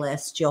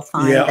playlist, you'll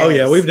find. Yeah. those. Oh,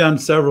 yeah. We've done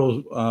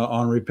several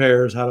on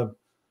repairs, how to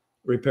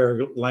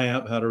repair a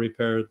lamp, how to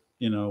repair,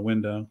 a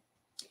window.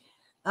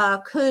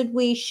 Could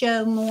we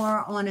show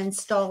more on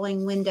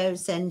installing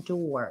windows and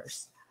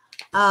doors?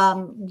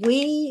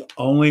 Only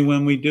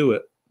when we do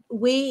it.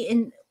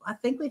 I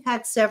think we've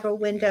had several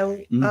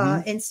window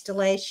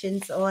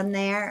installations on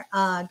there.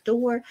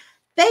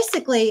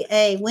 Basically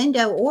a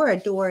window or a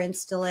door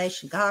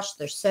installation. Gosh,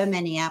 there's so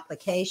many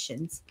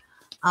applications.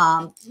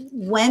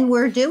 When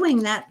we're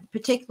doing that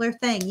particular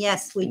thing,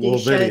 yes, we do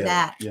show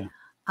that. Yeah.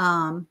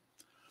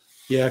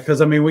 Yeah,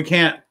 because we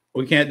can't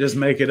just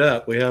make it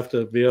up. We have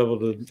to be able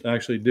to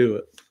actually do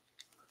it.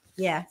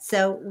 Yeah.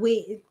 So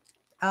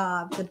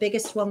the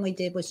biggest one we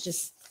did was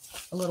just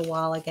a little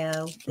while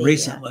ago.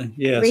 Recently.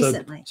 Yeah.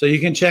 Recently. So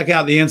you can check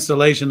out the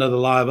installation of the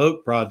Live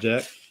Oak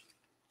project.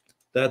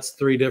 That's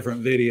 3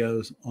 different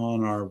videos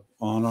on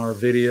our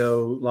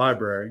video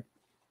library.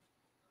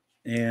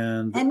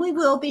 And we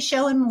will be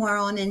showing more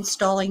on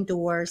installing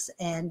doors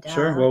and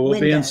sure. Well, we'll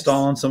windows. be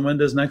installing some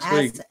windows next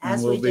week.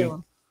 As we do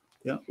them.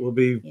 Yeah, we'll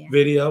be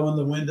videoing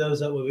the windows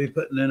that we'll be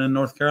putting in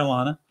North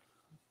Carolina.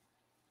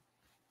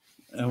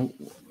 And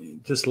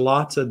just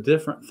lots of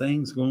different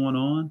things going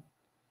on.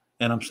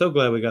 And I'm so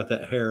glad we got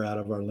that hair out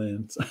of our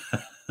lens.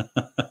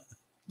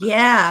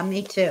 Yeah,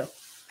 me too.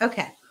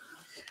 Okay.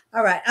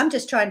 All right. I'm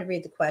just trying to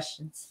read the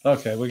questions.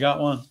 Okay, we got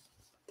one.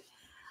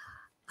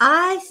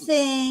 I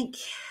think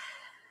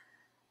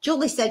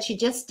Julie said she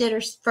just did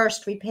her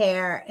first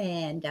repair,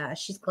 and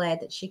she's glad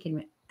that she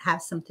can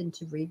have something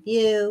to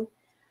review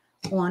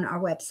on our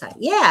website.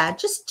 Yeah,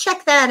 just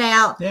check that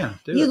out. Yeah,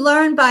 you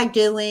learn by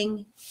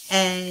doing,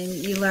 and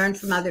you learn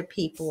from other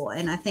people.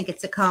 And I think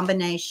it's a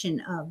combination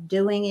of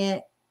doing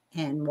it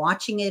and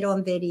watching it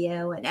on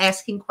video and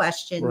asking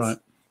questions. Right.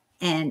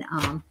 And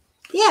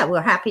yeah,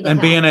 we're happy to and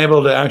help. Being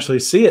able to actually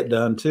see it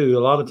done too. A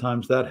lot of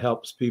times that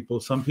helps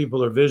people. Some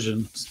people are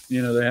visions, they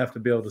have to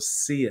be able to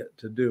see it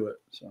to do it.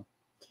 So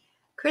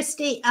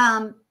Christy,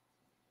 I'm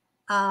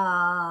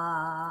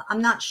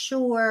not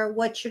sure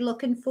what you're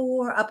looking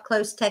for. Up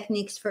close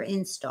techniques for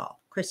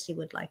install. Christy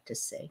would like to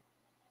see.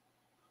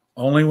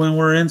 Only when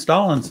we're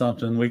installing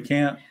something. We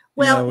can't.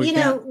 Well,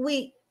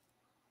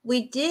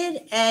 we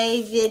did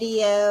a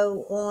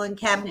video on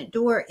cabinet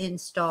door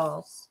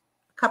installs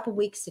a couple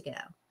weeks ago.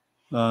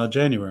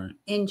 January.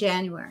 In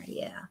January,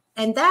 yeah.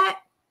 And that,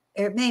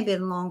 it may have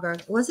been longer.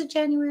 Was it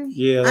January?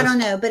 Yeah. I don't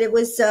know, but it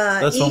was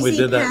that's when we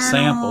did that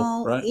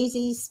sample, right?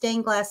 Easy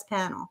stained glass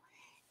panel.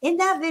 In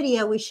that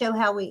video, we show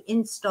how we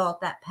installed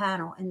that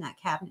panel in that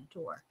cabinet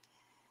door.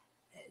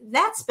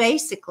 That's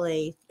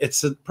basically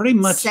it's a pretty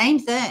much same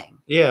thing.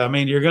 Yeah,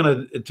 you're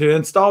to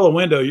install a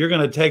window, you're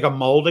gonna take a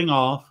molding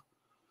off,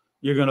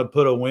 you're gonna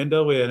put a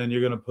window in, and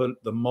you're gonna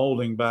put the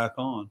molding back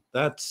on.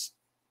 That's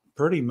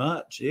pretty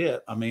much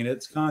it.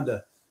 It's kind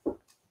of.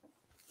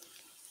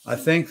 I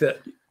think that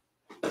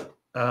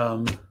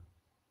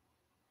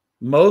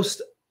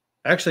most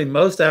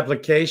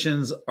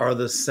applications are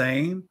the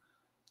same.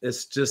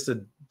 It's just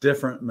a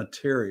different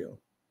material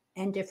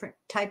and different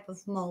type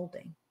of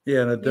molding.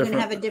 Yeah, and you're going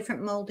to have a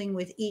different molding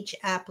with each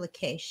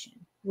application,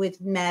 with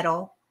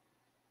metal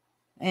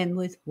and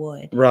with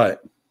wood. Right.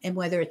 And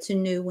whether it's a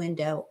new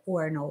window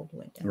or an old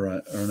window.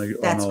 Right.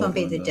 That's going to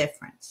be the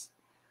difference.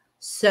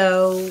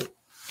 So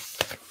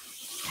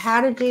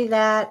how to do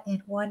that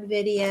in one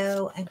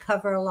video and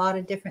cover a lot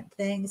of different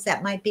things.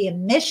 That might be a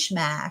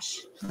mishmash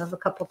of a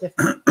couple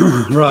different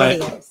right.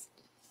 videos.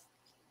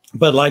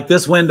 But like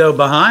this window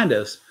behind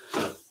us,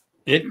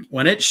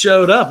 when it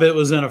showed up, it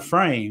was in a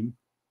frame.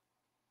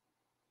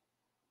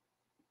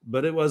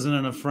 But it wasn't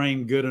in a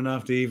frame good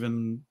enough to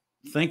even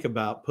think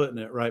about putting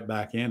it right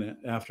back in it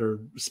after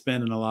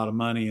spending a lot of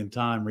money and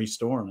time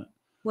restoring it.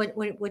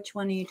 Which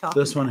one are you talking about?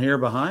 This one here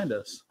behind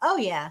us. Oh,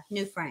 yeah.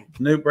 New frame.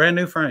 Brand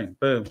new frame.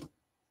 Boom.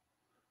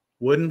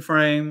 Wooden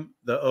frame.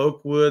 The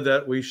oak wood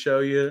that we show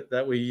you,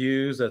 that we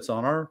use, that's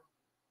on our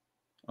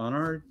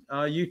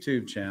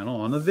YouTube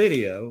channel. On the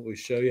video, we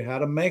show you how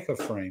to make a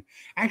frame.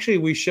 Actually,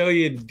 we show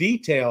you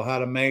detail how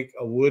to make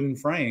a wooden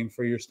frame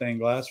for your stained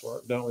glass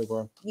work, don't we,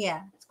 Barb?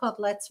 Yeah. Called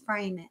Let's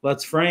Frame It.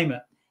 Let's Frame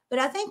It. But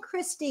I think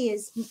Christy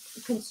is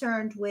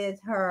concerned with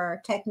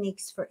her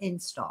techniques for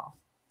install.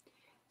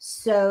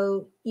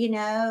 So, you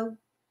know,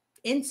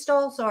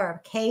 installs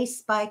are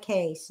case by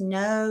case.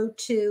 No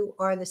two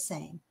are the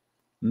same.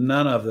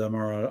 None of them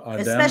are identical.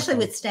 Especially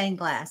with stained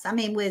glass. I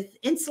mean, with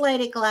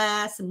insulated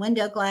glass and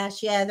window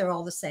glass, yeah, they're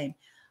all the same.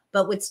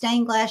 But with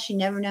stained glass, you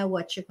never know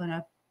what you're going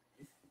to.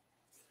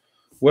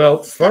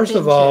 Well, first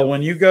of all,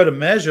 when you go to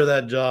measure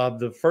that job,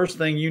 the first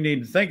thing you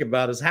need to think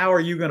about is how are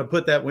you going to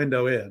put that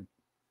window in?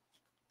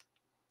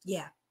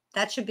 Yeah,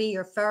 that should be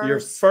your first. Your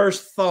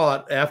first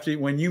thought after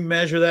when you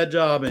measure that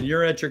job and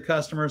you're at your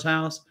customer's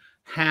house,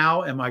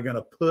 how am I going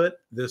to put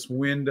this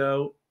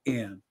window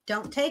in?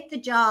 Don't take the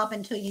job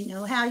until you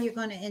know how you're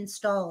going to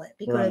install it,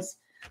 because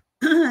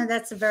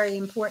that's a very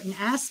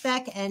important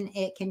aspect, and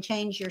it can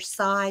change your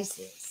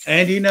sizes.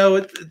 And you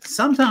know,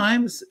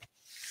 sometimes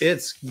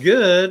it's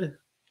good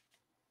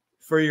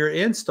for your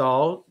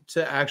install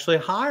to actually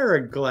hire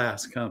a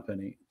glass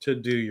company to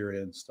do your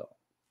install.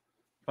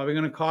 Probably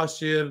going to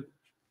cost you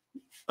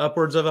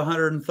upwards of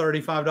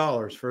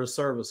 $135 for a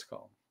service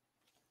call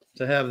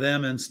to have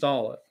them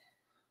install it.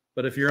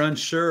 But if you're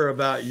unsure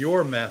about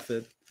your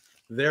method,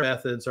 their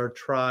methods are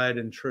tried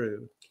and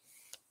true.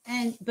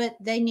 But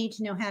they need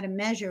to know how to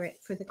measure it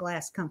for the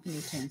glass company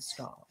to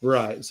install.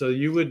 Right. So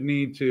you would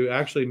need to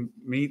actually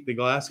meet the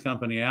glass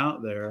company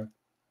out there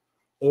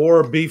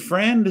or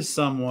befriend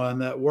someone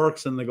that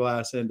works in the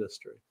glass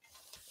industry.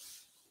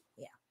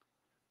 Yeah.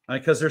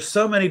 Because there's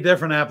so many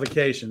different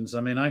applications.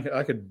 I mean,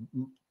 I could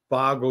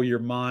boggle your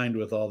mind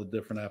with all the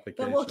different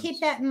applications. But we'll keep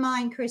that in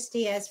mind,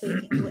 Christy, as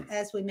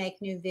we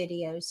make new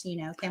videos. You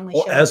know, can we?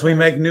 Well, as we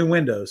make new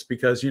windows,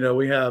 because you know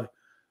we have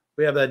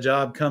that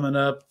job coming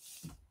up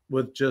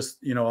with just,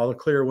 you know, all the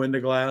clear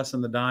window glass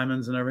and the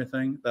diamonds and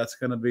everything. That's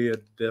going to be a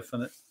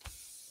definite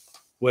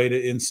way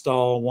to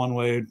install, one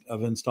way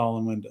of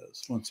installing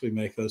windows once we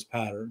make those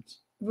patterns.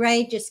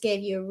 Ray just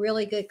gave you a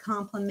really good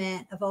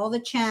compliment of all the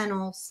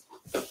channels.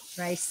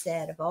 Ray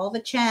said, of all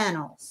the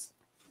channels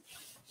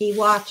he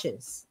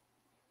watches,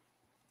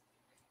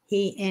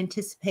 he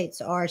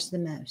anticipates ours the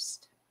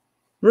most.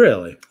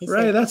 Really?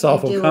 Ray, that's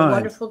awful kind. You do a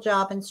wonderful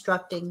job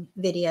instructing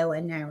video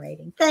and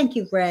narrating. Thank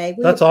you, Ray.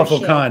 That's awful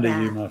kind of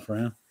you, my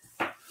friend.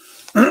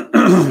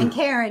 And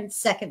Karen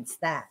seconds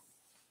that.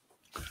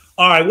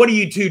 All right, what are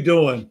you two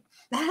doing?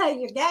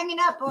 You're ganging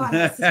up on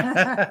us.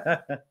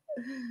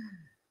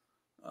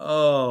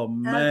 Oh,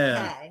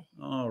 man. Okay.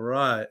 All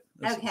right.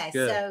 Okay,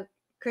 so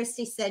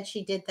Christy said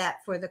she did that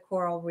for the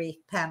coral reef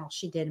panel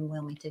she did in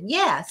Wilmington.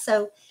 Yeah,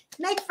 so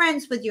make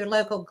friends with your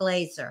local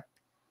glazer.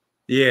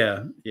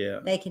 Yeah, yeah.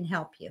 They can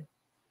help you.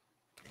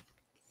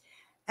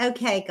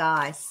 Okay,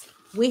 guys.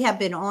 We have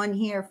been on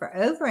here for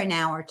over an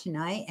hour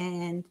tonight,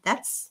 and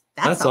that's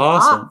awesome.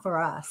 Lot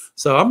for us.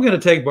 So I'm going to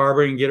take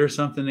Barbara and get her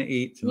something to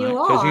eat tonight,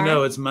 because you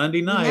know it's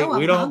Monday night. You know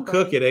we don't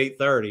cook at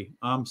 8:30.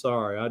 I'm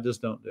sorry, I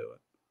just don't do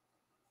it.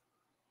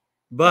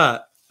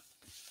 But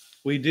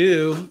we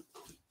do.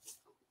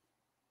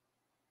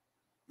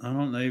 I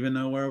don't even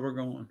know where we're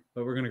going,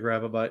 but we're going to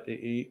grab a bite to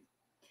eat,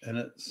 and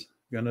it's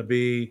going to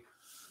be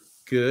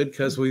good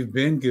because we've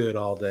been good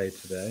all day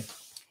today.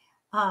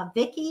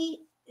 Vicki,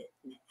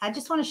 I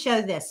just want to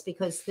show this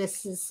because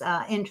this is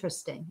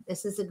interesting.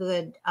 This is a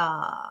good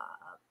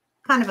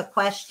kind of a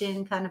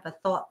question, kind of a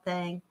thought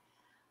thing.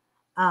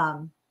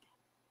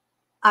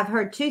 I've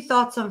heard two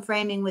thoughts on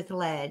framing with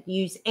lead.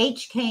 Use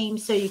H-came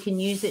so you can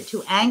use it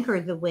to anchor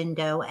the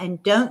window,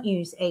 and don't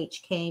use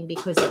H-came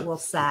because it will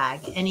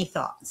sag. Any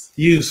thoughts?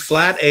 Use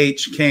flat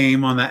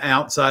H-came on the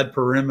outside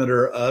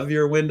perimeter of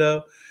your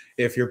window.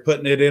 If you're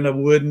putting it in a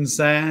wooden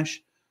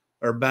sash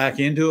or back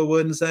into a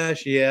wooden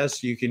sash,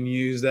 yes, you can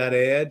use that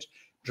edge.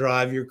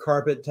 Drive your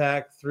carpet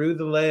tack through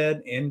the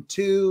lead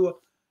into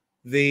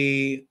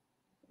the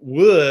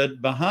wood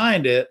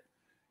behind it,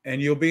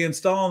 and you'll be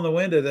installing the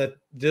window that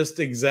just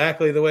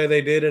exactly the way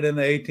they did it in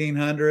the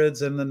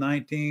 1800s and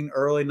the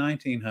early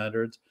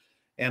 1900s.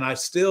 And I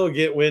still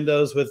get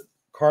windows with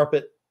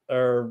carpet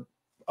or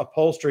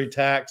upholstery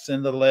tacks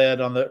in the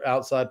lead on the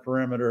outside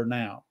perimeter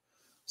now.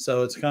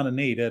 So it's kind of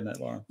neat, isn't it,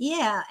 Laura?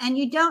 Yeah, and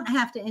you don't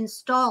have to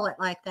install it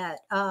like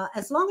that.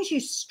 As long as you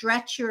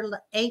stretch your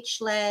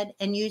H-lead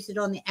and use it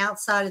on the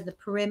outside of the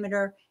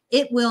perimeter,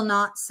 it will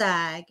not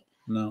sag.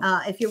 No.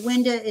 If your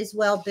window is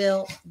well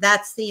built,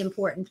 that's the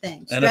important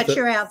thing. Stretch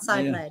your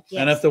outside lead. Yes.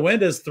 And if the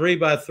window is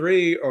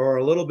 3x3 or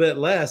a little bit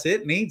less,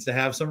 it needs to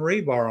have some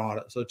rebar on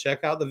it. So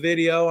check out the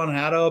video on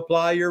how to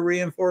apply your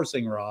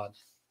reinforcing rod.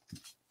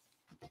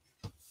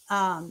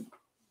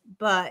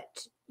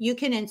 But you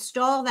can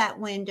install that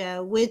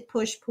window with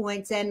push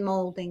points and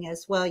molding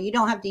as well. You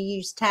don't have to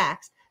use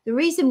tacks. The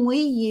reason we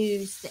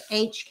use the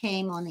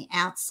H-came on the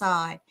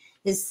outside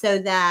is so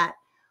that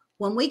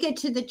when we get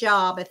to the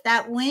job, if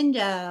that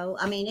window,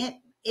 I mean,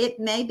 it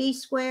may be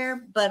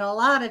square, but a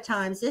lot of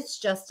times it's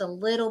just a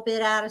little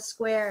bit out of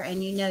square,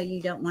 and you know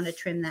you don't want to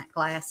trim that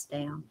glass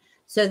down.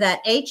 So that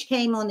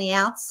H-came on the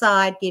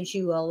outside gives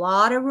you a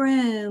lot of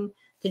room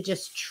to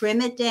just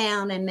trim it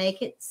down and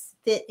make it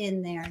fit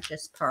in there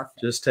just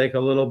perfect. Just take a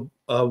little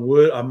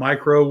a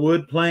micro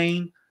wood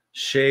plane,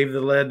 shave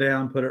the lead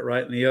down, put it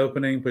right in the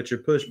opening, put your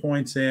push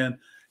points in,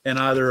 and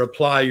either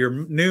apply your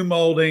new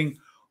molding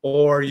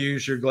or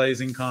use your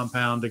glazing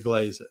compound to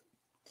glaze it.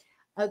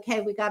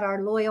 Okay, we got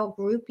our loyal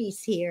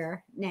groupies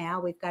here now.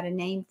 We've got a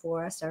name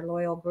for us, our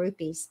loyal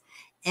groupies.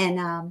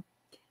 And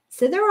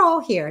so they're all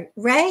here.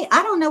 Ray,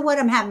 I don't know what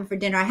I'm having for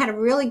dinner. I had a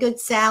really good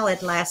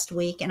salad last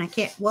week, and I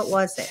can't, what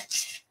was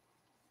it?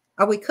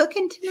 Are we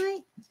cooking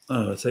tonight?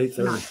 Oh, it's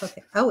 8:30. Not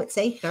cooking. Oh, it's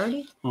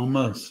 8:30?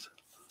 Almost.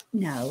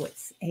 No,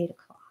 it's 8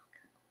 o'clock.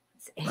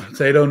 It's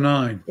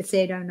 8:09. It's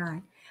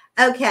 8:09.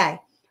 Okay.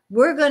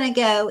 We're going to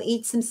go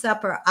eat some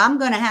supper. I'm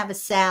going to have a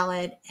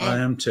salad. And I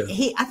am too.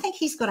 I think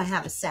he's going to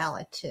have a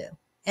salad too.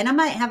 And I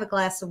might have a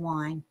glass of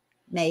wine,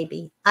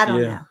 maybe. I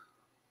don't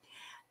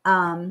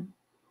know.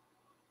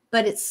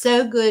 But it's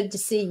so good to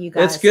see you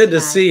guys. It's good tonight.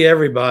 to see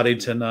everybody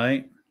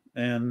tonight.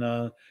 And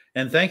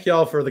thank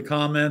y'all for the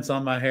comments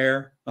on my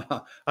hair.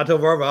 I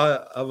told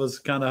Barbara I was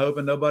kind of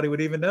hoping nobody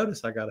would even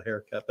notice I got a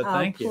haircut, but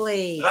thank you.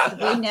 Please,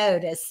 we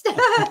noticed.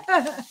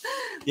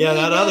 Yeah,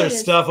 that other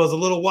stuff was a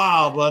little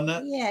wild, wasn't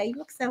it? Yeah, you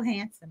look so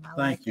handsome.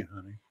 Thank you,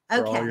 honey,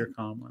 for all your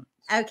comments.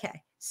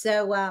 Okay,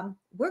 so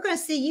we're going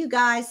to see you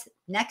guys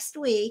next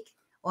week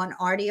on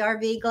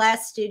RDRV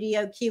Glass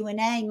Studio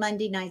Q&A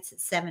Monday nights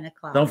at 7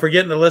 o'clock. Don't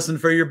forget to listen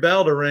for your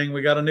bell to ring.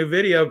 We got a new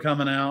video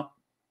coming out.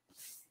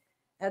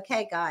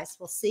 Okay, guys,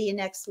 we'll see you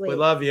next week. We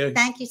love you.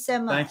 Thank you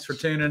so much. Thanks for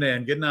tuning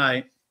in. Good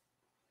night.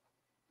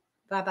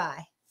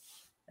 Bye-bye.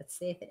 Let's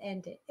see if it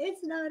ended.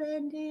 It's not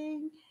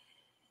ending.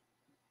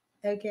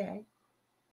 Okay.